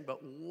he's saying,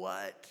 but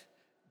what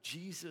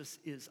Jesus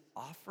is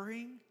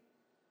offering,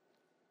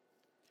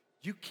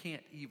 you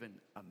can't even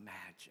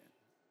imagine.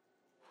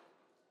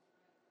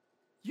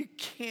 You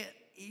can't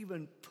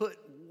even put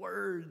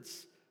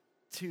words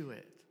to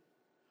it.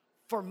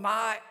 For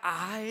my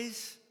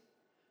eyes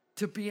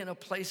to be in a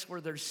place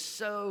where there's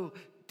so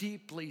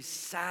deeply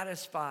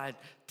satisfied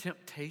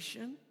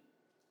temptation,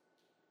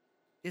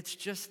 it's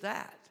just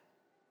that.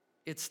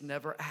 It's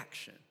never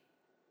action.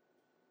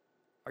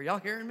 Are y'all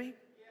hearing me?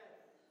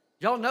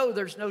 Y'all know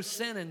there's no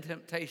sin in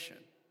temptation.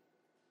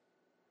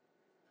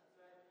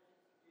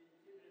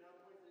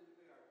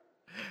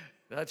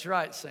 That's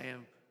right,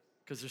 Sam.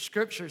 Because the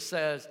scripture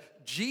says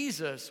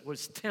Jesus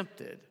was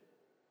tempted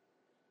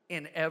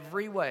in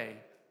every way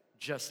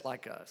just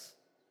like us.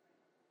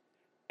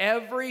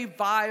 Every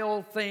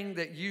vile thing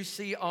that you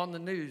see on the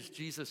news,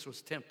 Jesus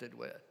was tempted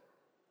with.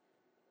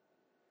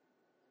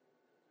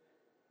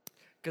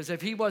 Because if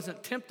he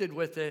wasn't tempted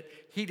with it,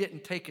 he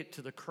didn't take it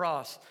to the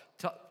cross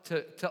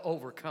to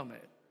overcome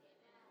it.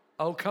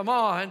 Oh, come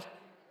on.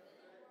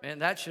 Man,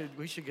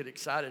 we should get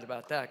excited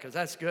about that because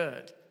that's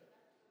good.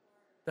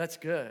 That's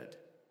good.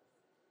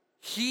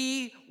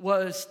 He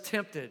was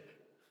tempted.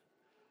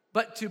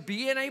 But to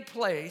be in a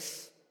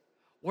place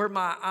where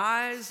my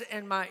eyes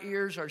and my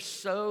ears are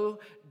so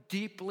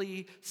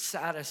deeply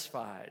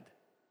satisfied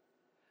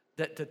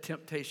that the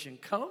temptation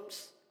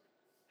comes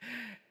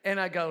and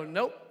I go,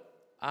 nope,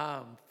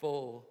 I'm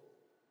full.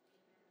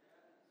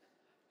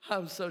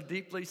 I'm so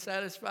deeply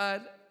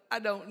satisfied, I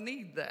don't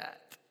need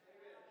that.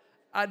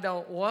 I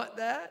don't want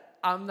that.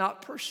 I'm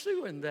not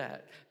pursuing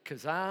that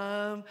because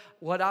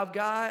what I've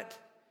got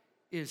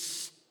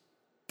is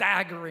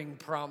staggering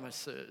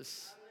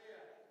promises.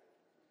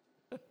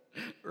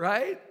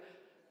 Right?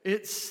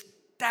 It's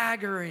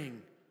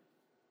staggering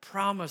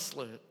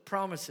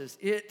promises.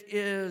 It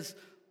is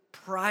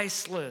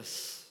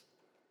priceless.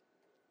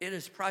 It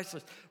is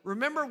priceless.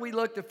 Remember we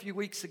looked a few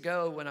weeks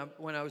ago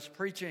when I was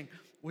preaching,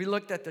 we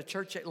looked at the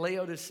church at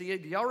Laodicea.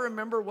 Do y'all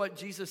remember what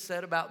Jesus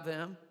said about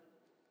them?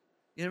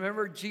 You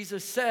remember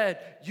Jesus said,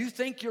 you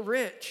think you're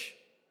rich,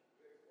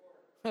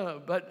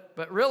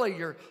 but really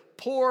you're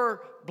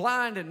poor,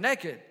 blind, and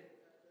naked.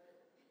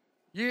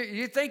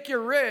 You think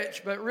you're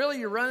rich, but really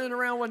you're running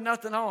around with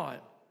nothing on.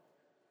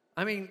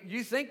 I mean,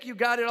 you think you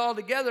got it all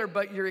together,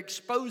 but you're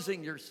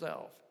exposing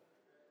yourself.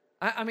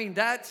 I mean,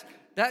 that's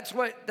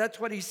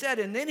what he said.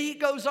 And then he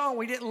goes on.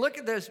 We didn't look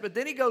at this, but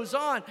then he goes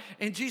on,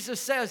 and Jesus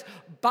says,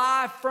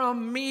 buy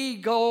from me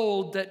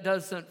gold that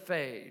doesn't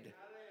fade.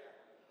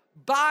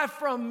 Buy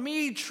from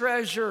me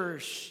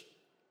treasures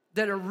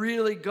that are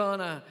really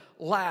gonna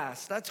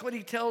last. That's what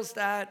he tells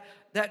that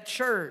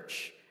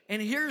church.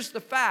 And here's the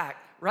fact.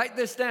 Write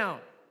this down.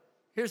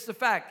 Here's the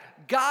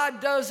fact.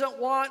 God doesn't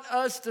want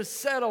us to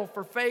settle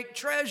for fake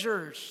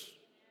treasures.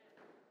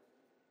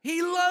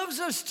 He loves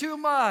us too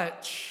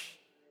much.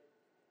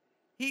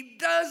 He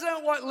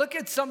doesn't want, look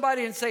at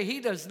somebody and say, he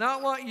does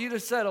not want you to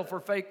settle for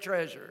fake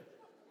treasure.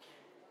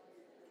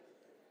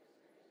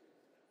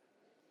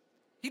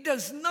 He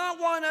does not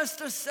want us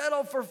to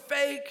settle for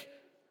fake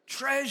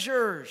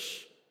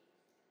treasures.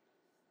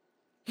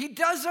 He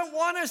doesn't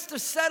want us to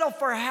settle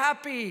for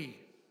happy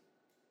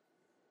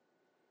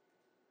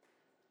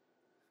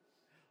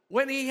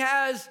when he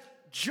has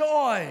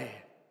joy.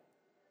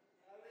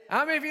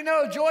 How many of you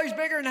know joy's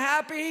bigger than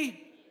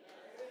happy?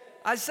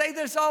 I say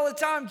this all the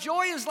time.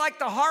 Joy is like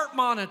the heart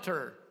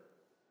monitor,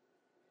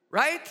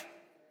 right?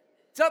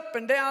 It's up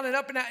and down and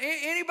up and down.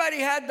 Anybody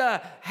had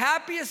the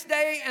happiest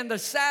day and the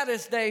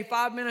saddest day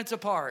 5 minutes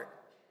apart?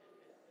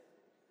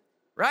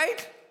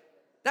 Right?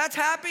 That's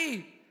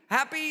happy.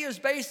 Happy is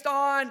based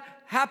on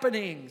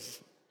happenings.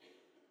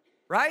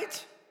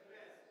 Right?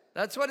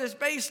 That's what it's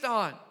based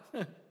on.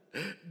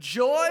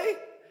 Joy,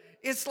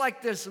 it's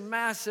like this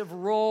massive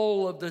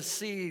roll of the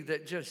sea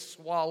that just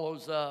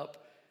swallows up.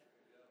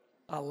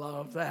 I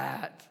love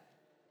that.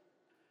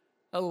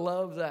 I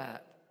love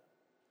that.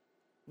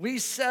 We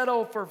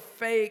settle for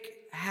fake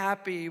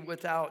happy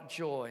without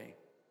joy.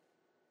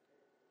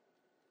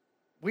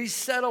 We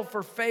settle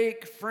for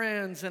fake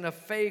friends in a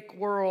fake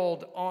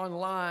world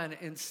online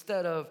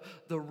instead of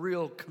the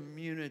real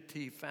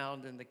community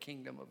found in the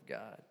kingdom of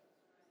God.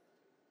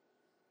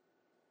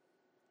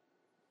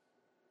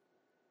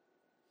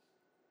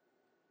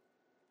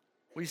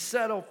 We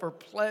settle for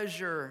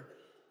pleasure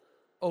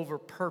over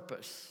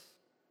purpose.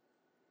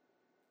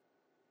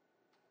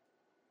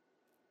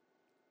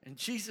 And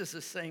Jesus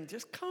is saying,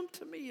 just come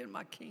to me in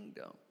my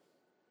kingdom.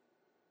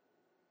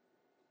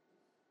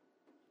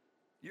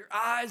 Your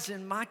eyes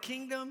in my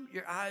kingdom,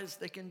 your eyes,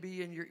 they can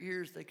be in your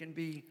ears, they can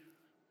be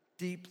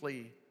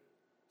deeply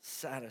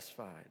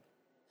satisfied.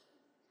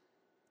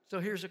 So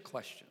here's a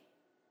question.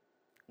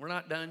 We're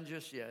not done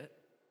just yet,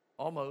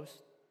 almost.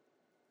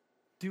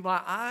 Do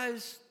my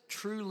eyes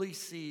truly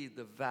see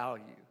the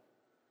value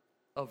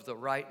of the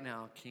right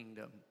now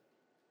kingdom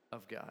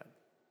of God?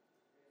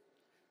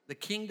 The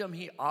kingdom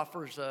he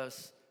offers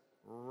us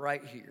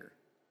right here,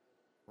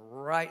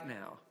 right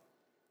now.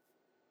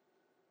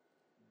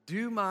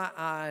 Do my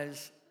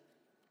eyes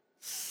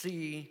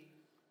see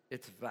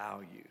its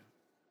value?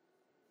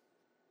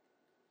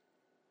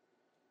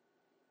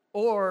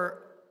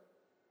 Or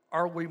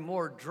are we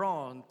more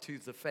drawn to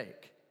the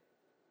fake?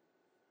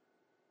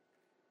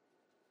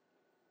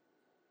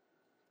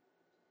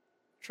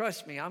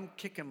 Trust me, I'm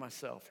kicking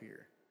myself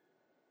here.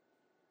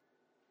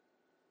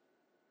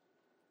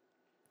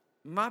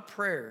 My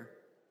prayer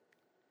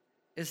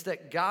is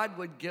that God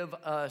would give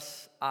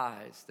us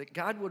eyes, that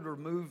God would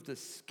remove the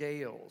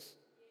scales,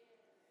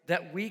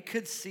 that we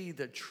could see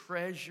the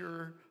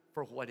treasure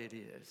for what it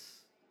is,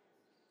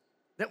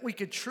 that we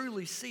could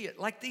truly see it.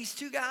 Like these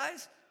two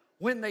guys,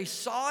 when they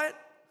saw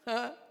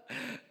it,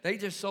 they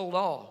just sold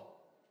all.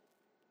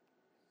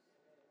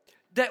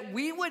 That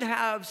we would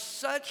have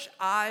such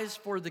eyes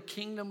for the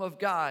kingdom of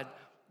God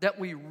that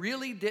we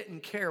really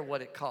didn't care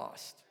what it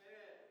cost.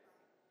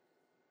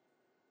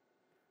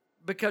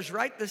 Because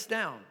write this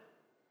down.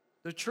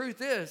 The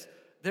truth is,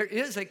 there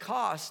is a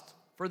cost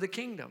for the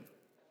kingdom.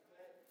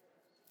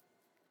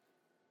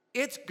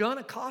 It's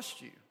gonna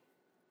cost you.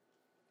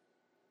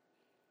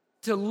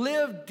 To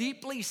live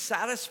deeply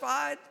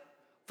satisfied,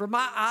 for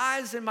my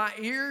eyes and my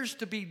ears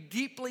to be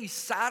deeply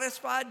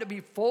satisfied, to be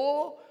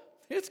full,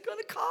 it's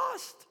gonna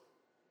cost.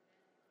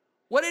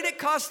 What did it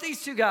cost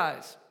these two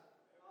guys?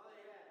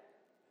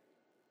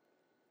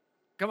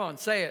 Come on,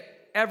 say it.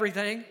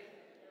 Everything.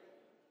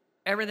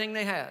 Everything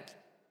they had.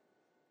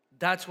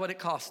 That's what it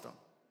cost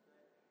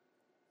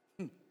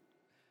them.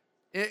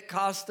 It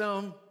cost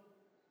them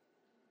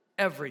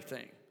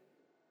everything.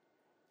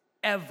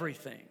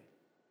 Everything.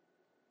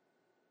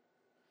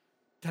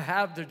 To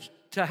have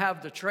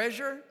the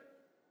treasure,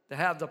 to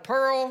have the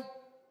pearl,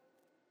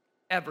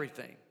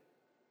 everything.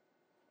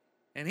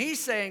 And he's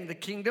saying the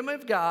kingdom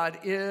of God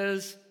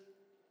is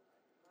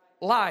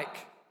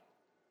like.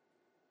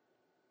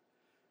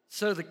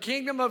 So the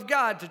kingdom of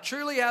God, to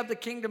truly have the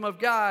kingdom of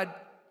God,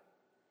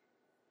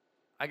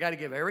 I got to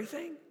give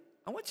everything.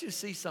 I want you to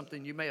see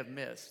something you may have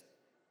missed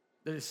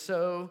that is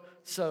so,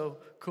 so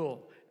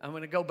cool. I'm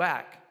going to go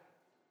back.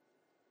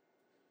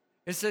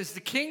 It says the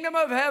kingdom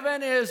of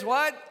heaven is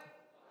what?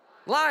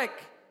 Like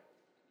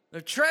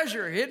the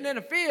treasure hidden in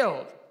a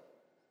field.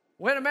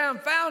 When a man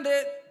found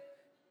it,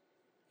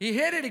 he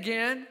hid it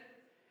again,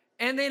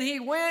 and then he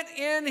went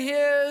in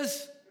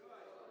his,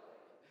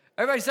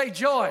 everybody say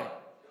joy.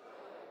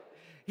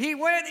 He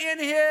went in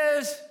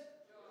his,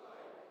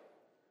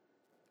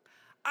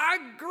 I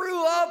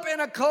grew up in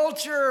a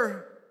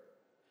culture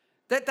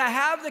that to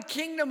have the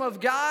kingdom of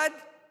God,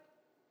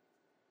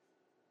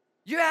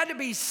 you had to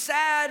be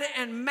sad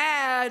and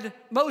mad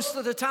most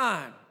of the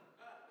time.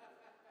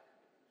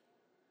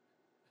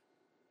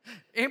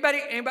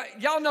 Anybody,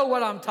 y'all know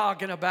what I'm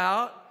talking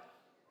about.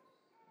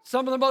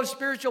 Some of the most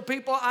spiritual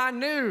people I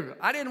knew,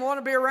 I didn't want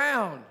to be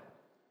around.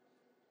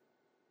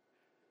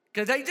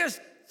 Because they just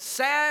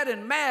sad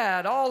and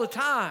mad all the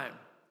time.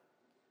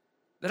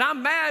 That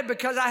I'm mad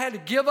because I had to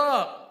give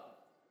up.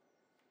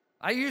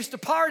 I used to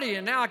party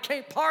and now I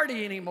can't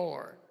party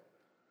anymore.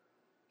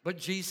 But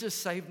Jesus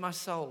saved my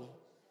soul.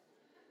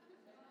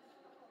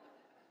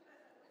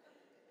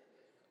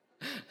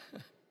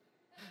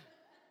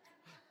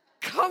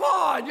 Come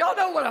on, y'all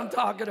know what I'm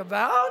talking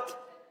about.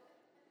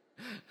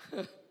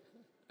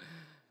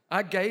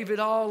 I gave it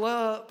all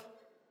up.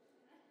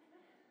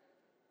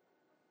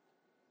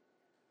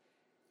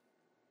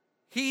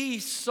 He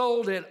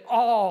sold it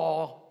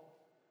all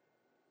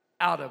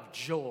out of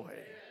joy.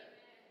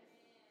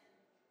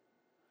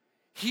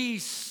 He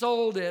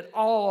sold it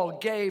all,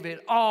 gave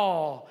it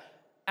all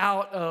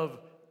out of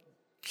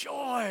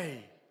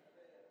joy.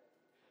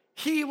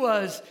 He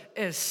was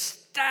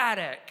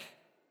ecstatic.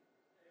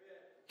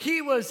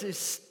 He was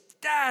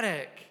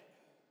ecstatic.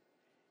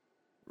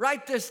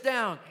 Write this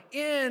down.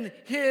 In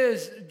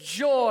his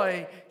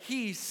joy,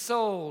 he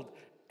sold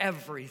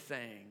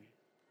everything.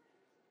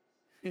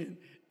 In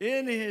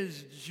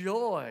his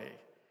joy,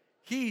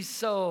 he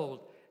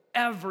sold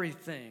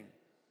everything.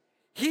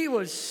 He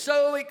was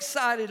so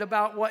excited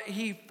about what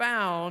he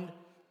found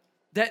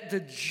that the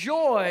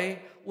joy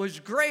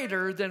was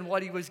greater than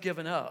what he was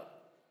giving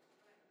up.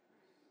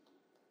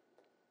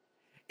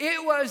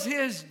 It was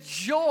his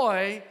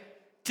joy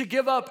to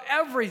give up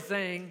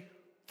everything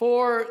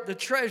for the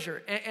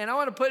treasure. And I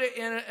want to put it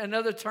in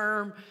another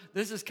term.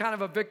 This is kind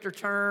of a Victor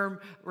term.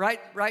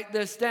 Write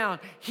this down.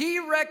 He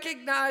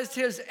recognized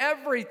his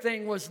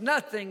everything was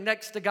nothing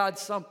next to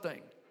God's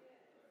something.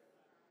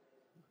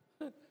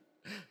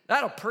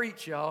 That'll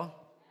preach, y'all.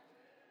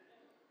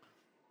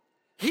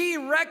 He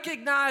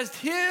recognized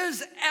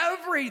his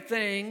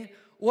everything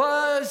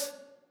was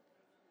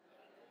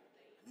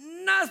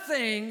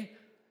nothing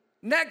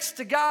next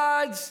to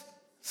God's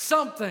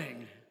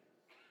something.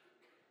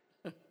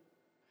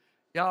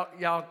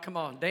 Y'all, come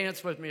on,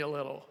 dance with me a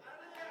little.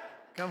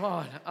 Come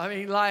on. I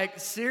mean, like,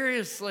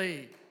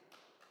 seriously.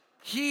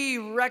 He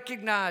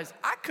recognized,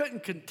 I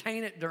couldn't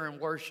contain it during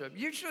worship.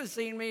 You should have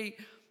seen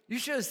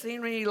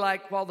me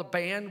like while the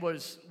band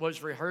was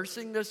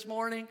rehearsing this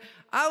morning.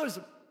 I was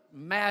a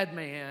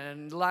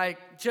madman,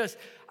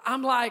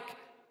 I'm like,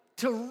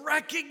 to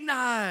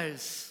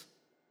recognize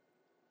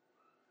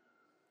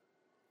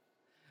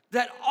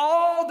that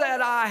all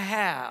that I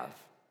have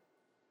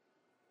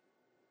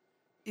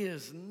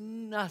is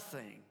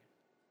nothing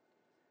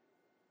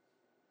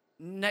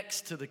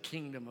next to the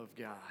kingdom of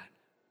God.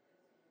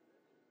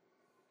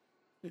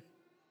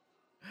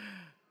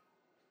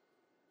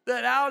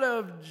 That out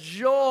of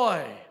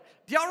joy.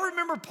 Do y'all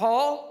remember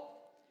Paul?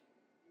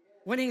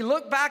 When he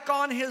looked back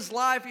on his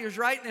life, he was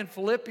writing in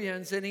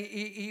Philippians, and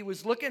he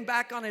was looking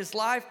back on his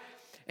life,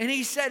 and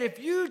he said, if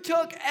you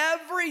took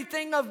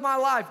everything of my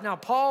life. Now,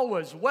 Paul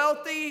was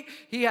wealthy.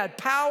 He had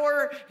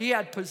power. He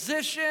had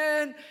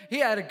position. He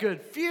had a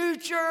good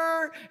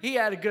future. He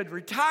had a good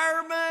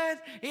retirement.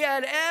 He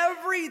had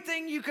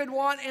everything you could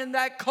want in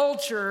that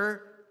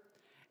culture.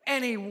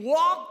 and he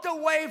walked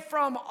away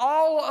from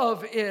all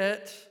of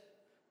it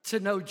to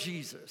know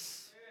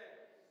Jesus.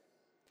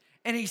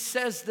 And he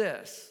says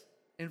this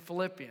in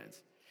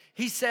Philippians.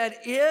 He said,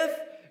 if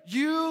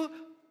you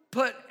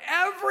put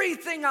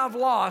everything I've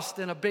lost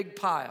in a big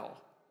pile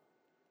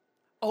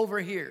over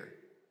here,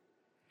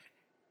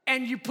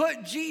 and you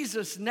put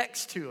Jesus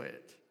next to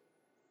it,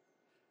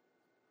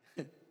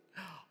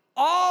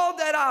 all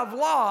that I've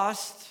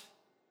lost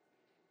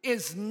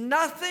is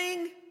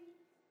nothing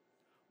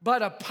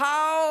but a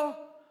pile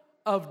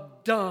of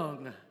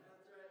dung.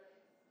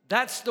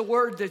 That's the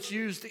word that's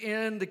used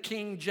in the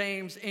King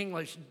James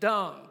English,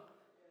 dung.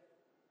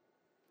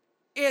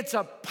 It's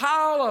a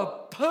pile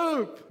of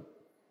poop.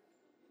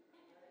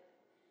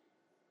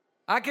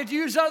 I could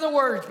use other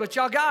words, but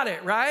y'all got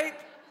it, right?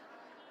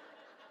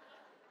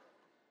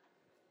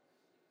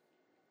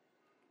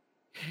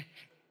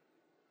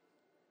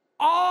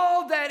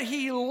 All that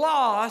he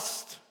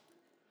lost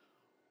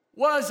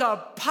was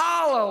a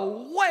pile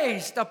of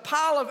waste, a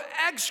pile of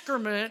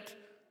excrement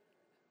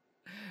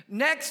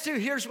next to,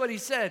 here's what he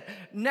said,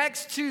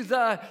 next to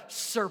the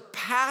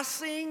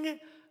surpassing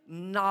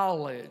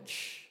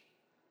knowledge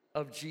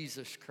of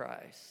Jesus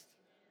Christ.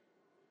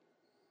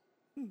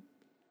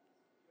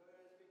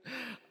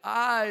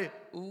 I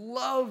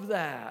love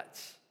that.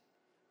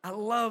 I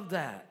love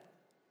that.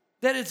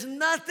 That it's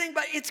nothing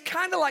but, it's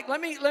kind of like,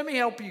 let me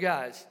help you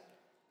guys.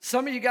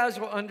 Some of you guys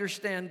will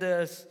understand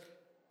this,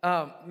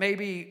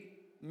 maybe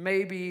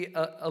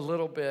a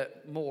little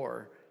bit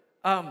more.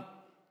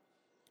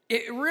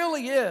 It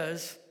really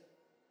is,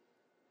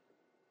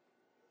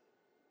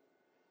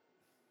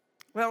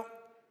 well,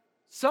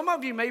 some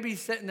of you may be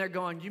sitting there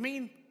going, you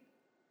mean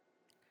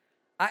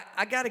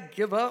I got to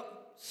give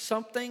up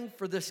something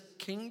for this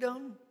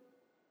kingdom?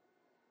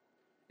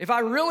 If I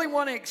really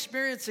want to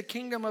experience the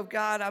kingdom of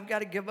God, I've got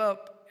to give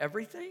up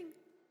everything?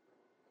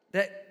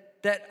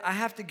 That I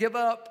have to give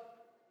up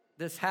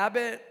this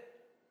habit?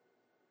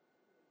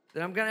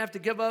 That I'm going to have to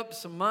give up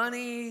some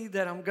money?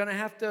 That I'm going to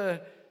have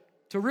to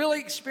really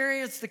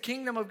experience the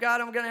kingdom of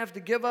God, I'm going to have to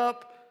give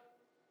up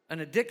an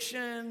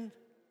addiction.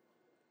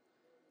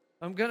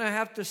 I'm going to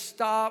have to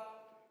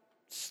stop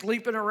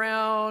sleeping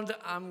around.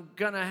 I'm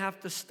going to have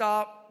to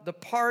stop the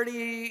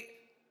party.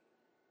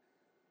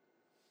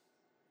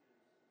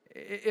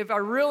 If I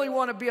really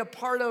want to be a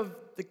part of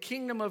the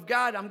kingdom of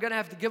God, I'm going to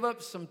have to give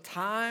up some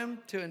time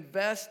to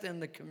invest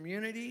in the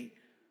community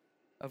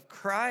of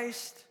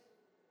Christ.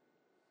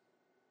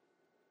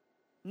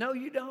 No,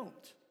 you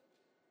don't.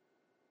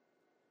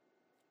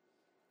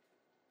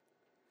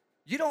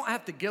 You don't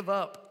have to give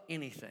up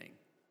anything.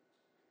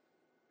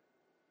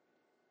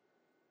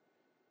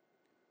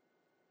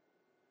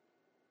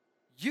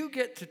 You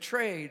get to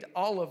trade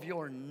all of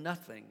your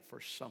nothing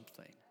for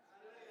something.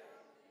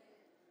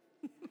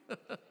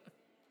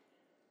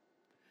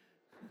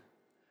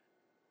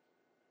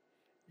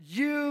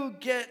 You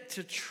get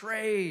to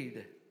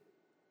trade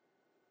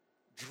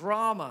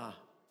drama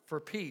for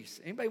peace.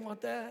 Anybody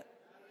want that?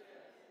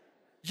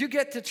 You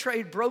get to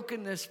trade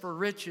brokenness for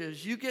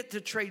riches. You get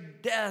to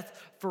trade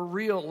death for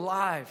real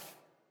life.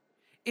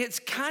 It's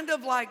kind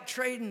of like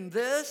trading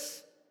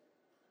this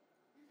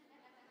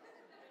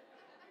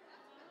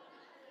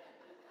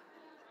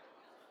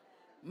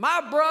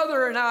My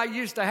brother and I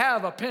used to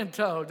have a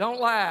Pinto. Don't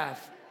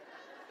laugh.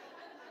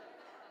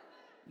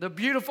 The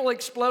beautiful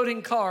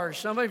exploding cars.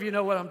 Some of you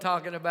know what I'm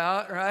talking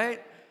about,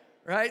 right?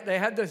 Right? They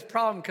had this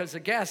problem because the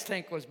gas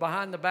tank was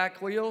behind the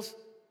back wheels.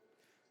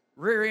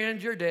 Rear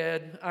end, you're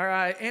dead. All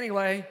right.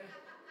 Anyway,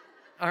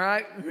 all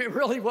right. It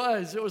really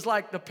was. It was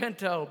like the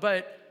Pinto.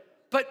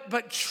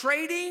 But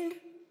trading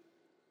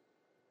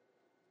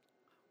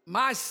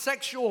my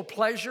sexual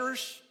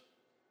pleasures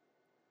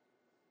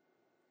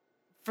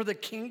for the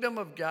kingdom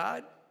of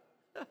God,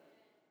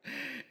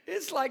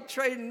 it's like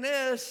trading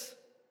this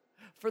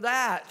for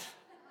that.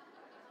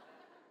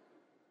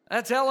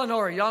 That's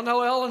Eleanor. Y'all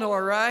know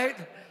Eleanor, right?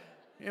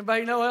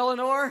 Anybody know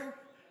Eleanor?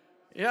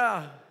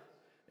 Yeah.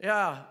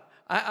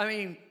 I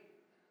mean,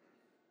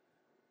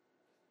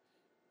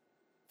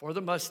 for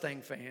the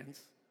Mustang fans,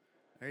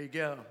 there you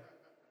go.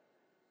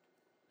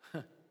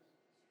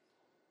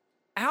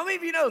 How many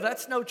of you know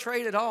that's no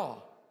trade at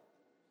all?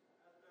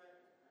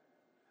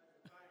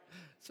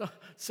 So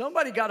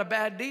somebody got a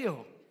bad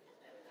deal.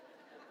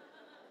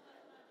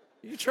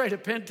 You trade a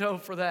Pinto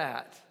for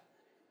that.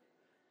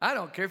 I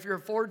don't care if you're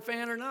a Ford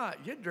fan or not.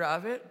 You'd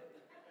drive it.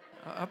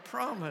 I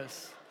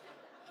promise.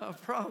 I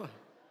promise.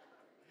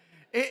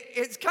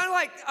 It's kind of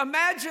like,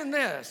 imagine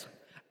this.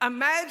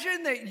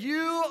 Imagine that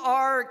you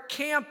are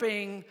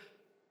camping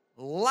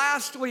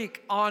last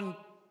week on,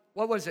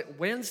 what was it,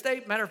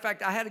 Wednesday? Matter of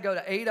fact, I had to go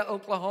to Ada,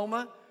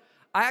 Oklahoma.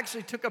 I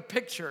actually took a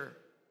picture.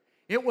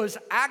 It was,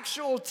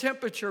 actual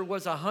temperature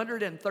was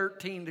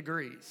 113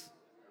 degrees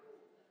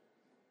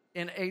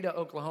in Ada,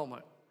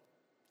 Oklahoma.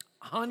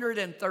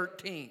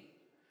 113.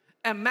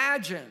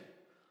 Imagine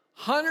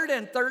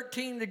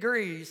 113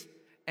 degrees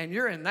and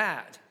you're in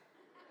that.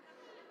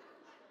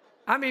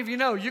 How many of you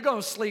know you're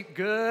going to sleep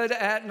good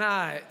at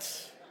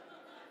night?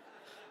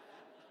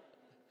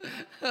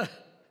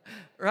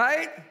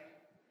 right?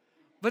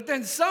 But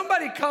then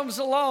somebody comes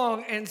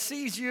along and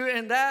sees you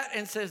in that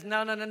and says,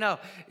 no, no, no, no.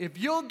 If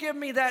you'll give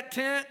me that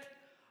tent,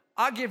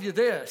 I'll give you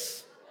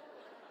this.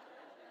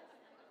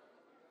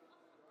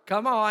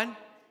 Come on.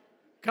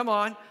 Come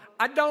on.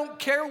 I don't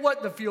care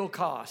what the fuel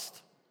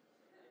cost.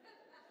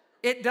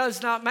 It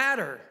does not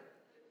matter.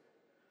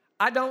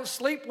 I don't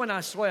sleep when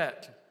I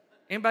sweat.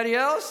 Anybody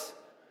else?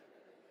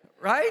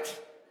 Right?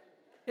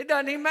 It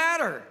doesn't even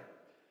matter.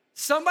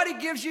 Somebody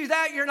gives you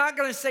that, you're not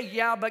going to say,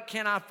 yeah, but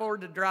can I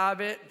afford to drive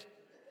it?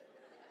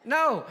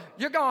 No,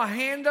 you're going to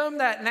hand them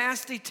that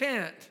nasty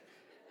tent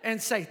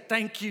and say,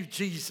 thank you,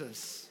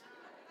 Jesus.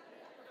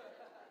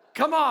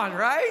 Come on,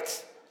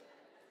 right?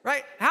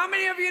 Right? How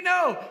many of you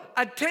know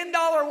a $10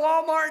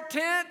 Walmart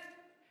tent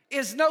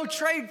is no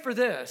trade for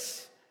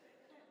this?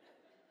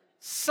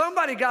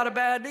 Somebody got a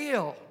bad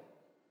deal.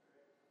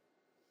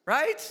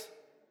 Right?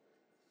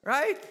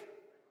 Right?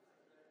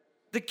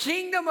 The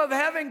kingdom of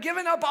heaven,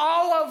 giving up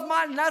all of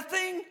my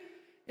nothing,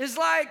 is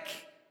like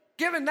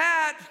giving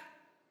that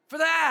for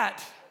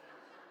that.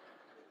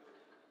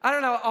 I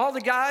don't know, all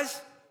the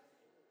guys,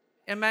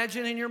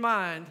 imagine in your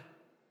mind,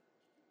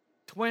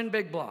 twin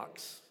big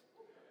blocks.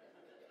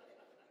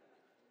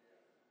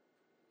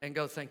 And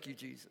go, thank you,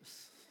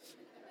 Jesus.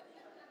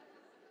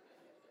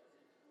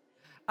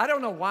 I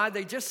don't know why,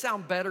 they just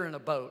sound better in a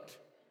boat.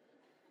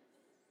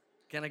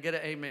 Can I get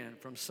an amen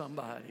from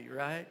somebody,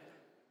 right?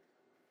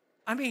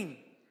 I mean,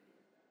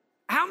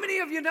 how many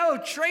of you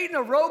know trading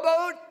a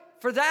rowboat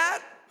for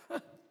that?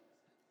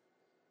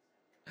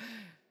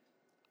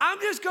 I'm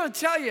just going to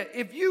tell you,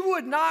 if you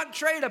would not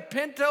trade a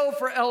Pinto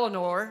for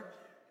Eleanor,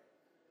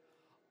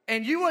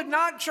 and you would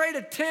not trade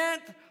a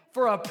tent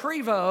for a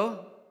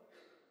Prevost,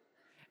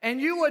 and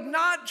you would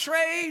not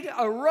trade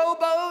a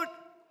rowboat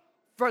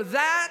for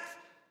that,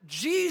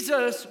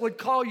 Jesus would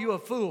call you a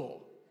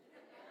fool.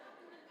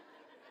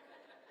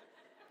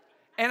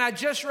 And I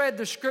just read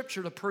the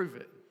scripture to prove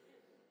it.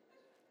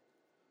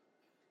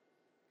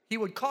 He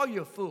would call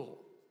you a fool.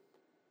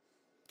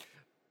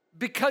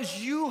 Because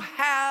you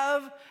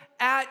have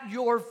at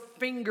your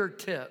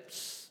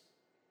fingertips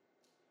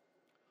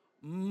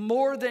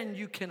more than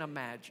you can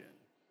imagine.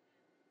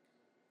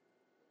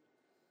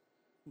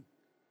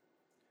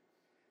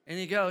 And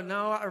you go,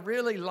 no, I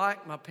really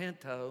like my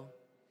Pinto.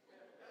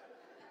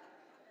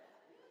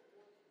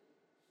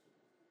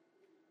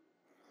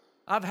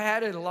 I've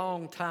had it a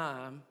long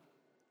time.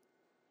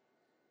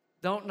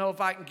 Don't know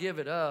if I can give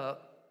it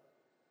up.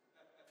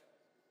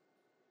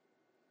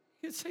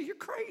 You'd say, you're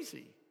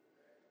crazy.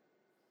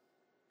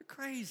 You're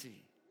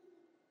crazy.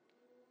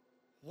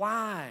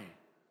 Why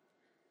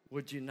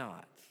would you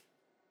not?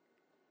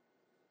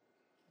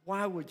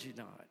 Why would you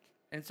not?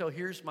 And so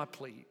here's my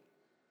plea.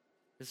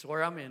 This is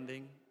where I'm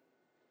ending.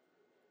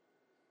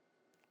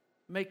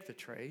 Make the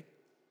trade.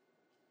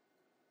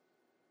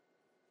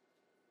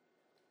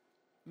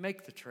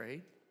 Make the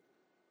trade.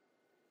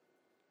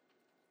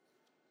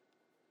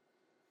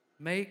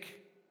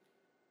 Make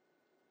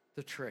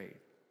the trade.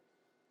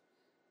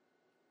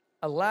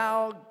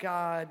 Allow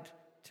God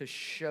to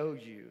show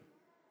you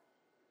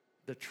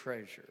the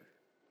treasure.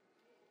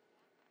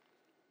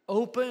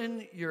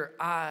 Open your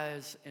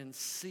eyes and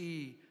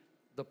see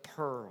the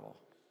pearl.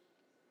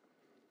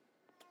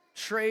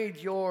 Trade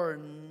your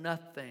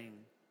nothing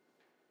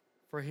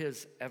for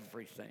his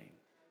everything.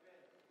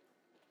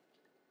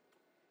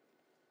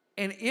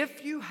 And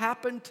if you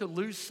happen to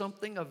lose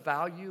something of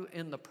value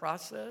in the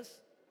process,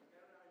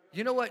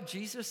 you know what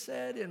Jesus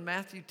said in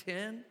Matthew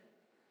 10?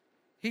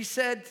 He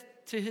said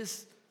to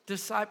his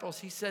disciples,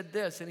 he said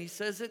this, and he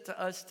says it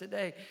to us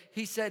today.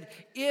 He said,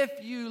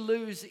 if you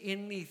lose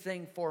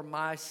anything for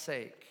my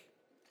sake,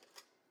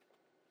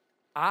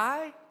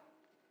 I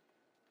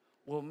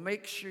will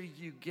make sure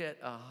you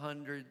get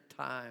 100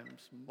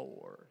 times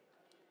more.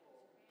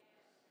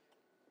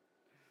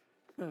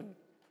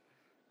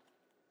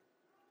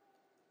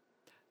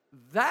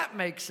 That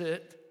makes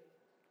it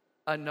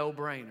a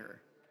no-brainer.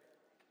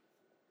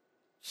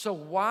 So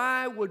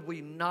why would we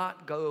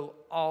not go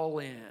all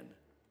in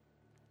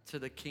to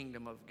the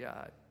kingdom of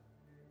God?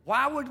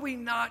 Why would we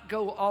not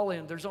go all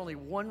in? There's only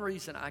one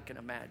reason I can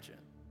imagine.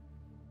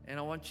 And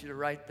I want you to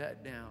write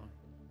that down.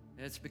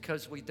 And it's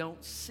because we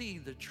don't see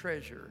the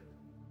treasure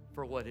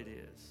for what it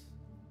is.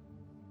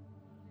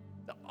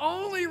 The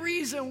only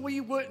reason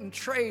we wouldn't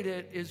trade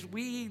it is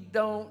we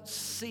don't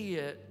see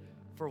it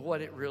for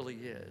what it really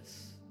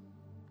is.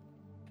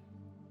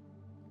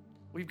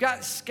 We've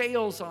got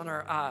scales on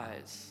our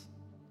eyes.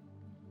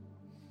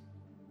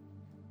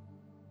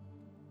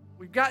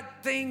 We've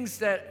got things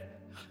that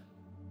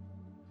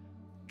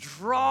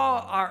draw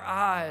our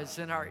eyes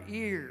and our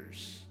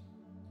ears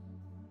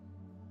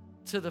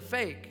to the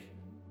fake,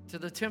 to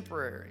the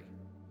temporary.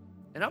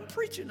 And I'm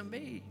preaching to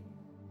me.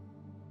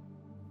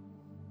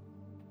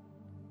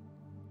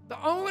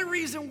 The only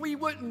reason we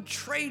wouldn't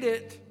trade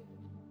it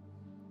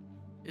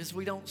is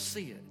we don't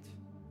see it.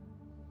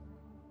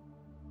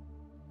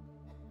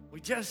 We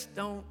just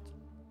don't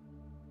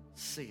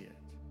see it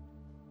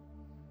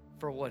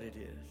for what it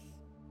is.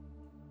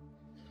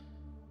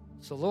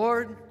 So,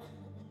 Lord,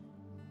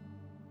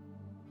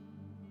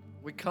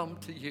 we come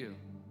to you.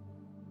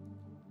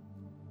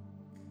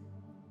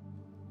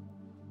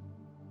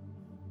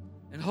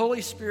 And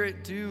Holy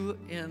Spirit, do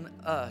in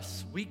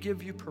us. We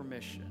give you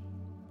permission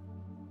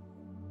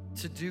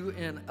to do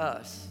in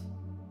us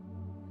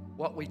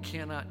what we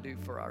cannot do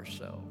for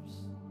ourselves.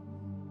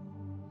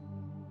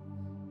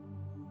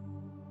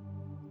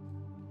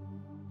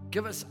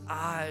 Give us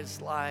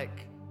eyes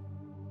like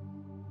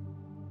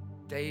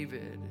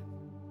David,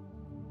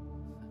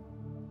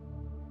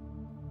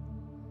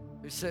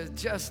 who says,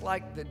 just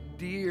like the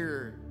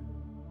deer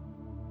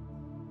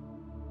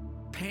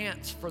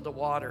pants for the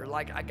water,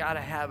 like I gotta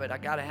have it, I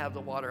gotta have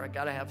the water, I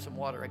gotta have some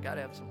water, I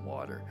gotta have some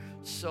water,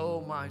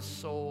 so my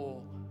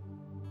soul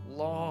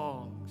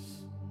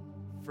longs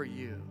for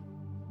you.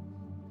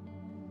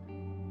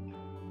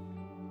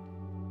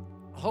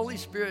 Holy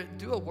Spirit,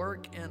 do a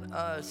work in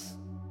us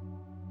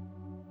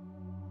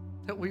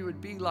that we would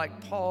be like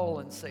Paul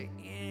and say,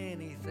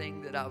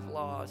 anything that I've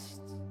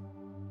lost,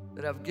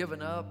 that I've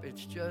given up,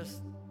 it's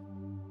just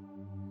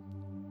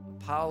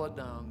a pile of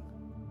dung.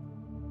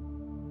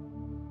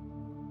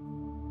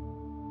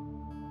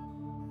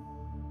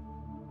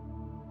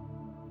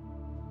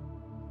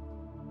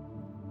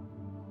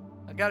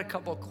 I got a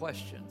couple of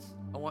questions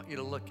I want you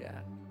to look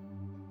at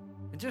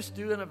and just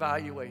do an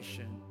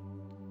evaluation.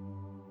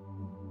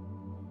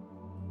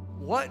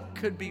 What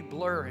could be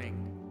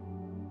blurring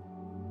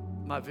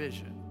my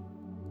vision?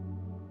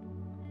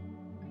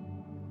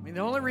 I mean,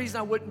 the only reason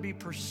I wouldn't be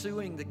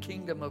pursuing the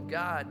kingdom of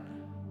God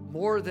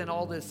more than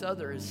all this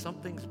other is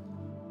something's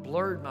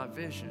blurred my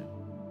vision.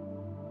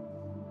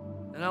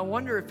 And I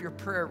wonder if your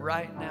prayer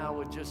right now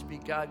would just be,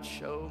 God,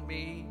 show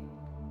me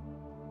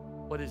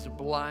what is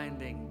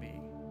blinding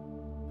me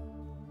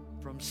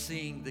from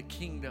seeing the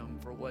kingdom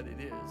for what it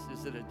is.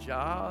 Is it a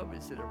job?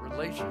 Is it a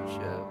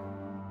relationship?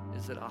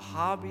 Is it a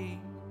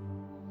hobby?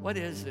 What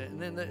is it?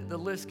 And then the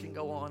list can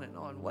go on and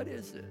on. What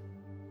is it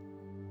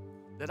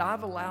that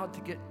I've allowed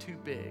to get too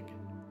big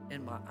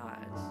in my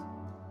eyes?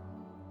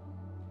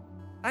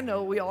 I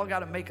know we all got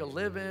to make a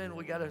living.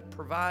 We got to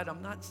provide.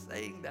 I'm not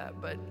saying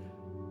that, but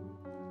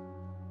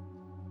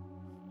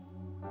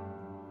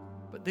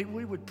that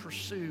we would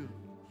pursue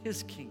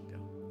his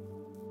kingdom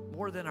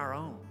more than our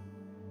own.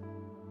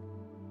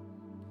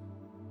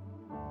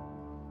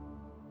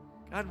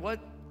 God,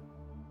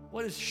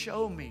 what is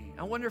show me?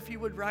 I wonder if you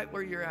would, right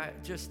where you're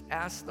at, just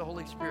ask the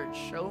Holy Spirit,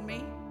 show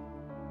me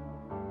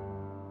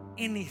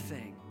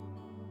anything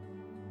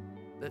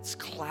that's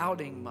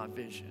clouding my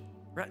vision.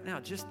 Right now,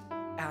 just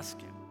ask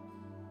him.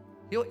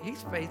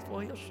 He's faithful.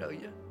 He'll show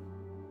you.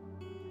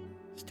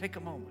 Just take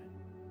a moment.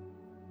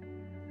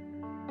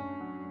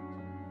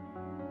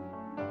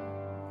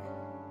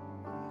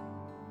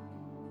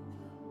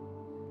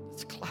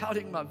 It's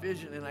clouding my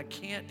vision, and I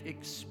can't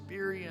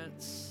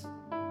experience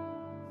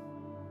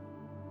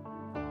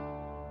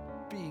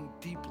being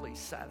deeply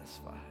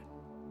satisfied,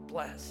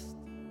 blessed.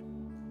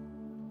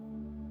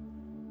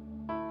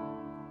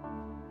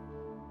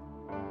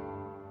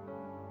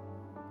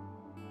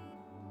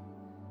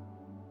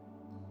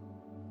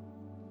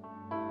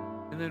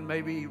 And then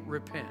maybe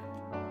repent.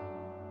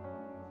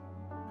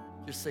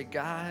 Just say,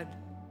 God,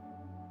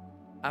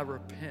 I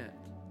repent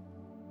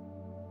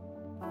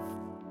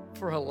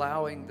for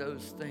allowing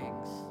those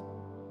things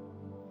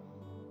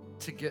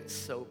to get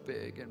so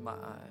big in my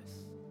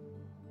eyes.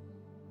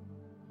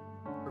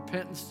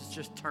 Repentance is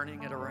just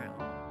turning it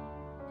around.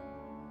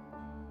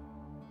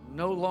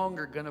 No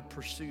longer going to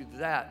pursue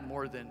that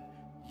more than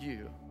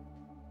you.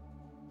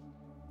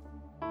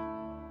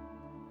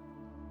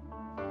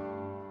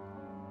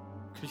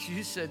 Because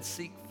you said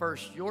seek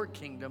first your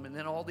kingdom and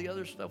then all the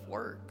other stuff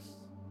works.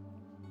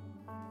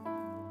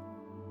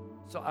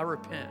 So I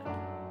repent.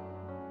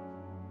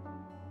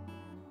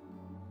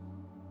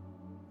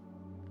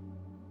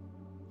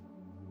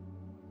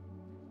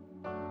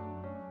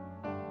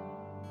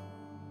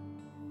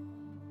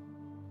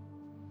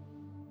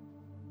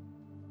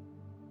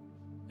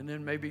 And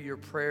then maybe your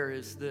prayer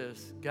is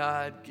this: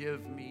 God,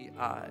 give me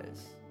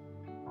eyes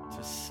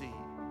to see,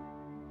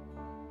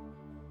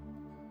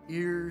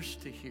 ears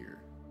to hear,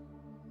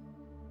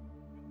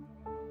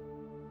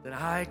 that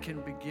I can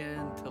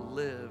begin to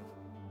live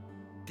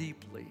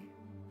deeply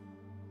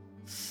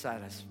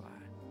satisfied.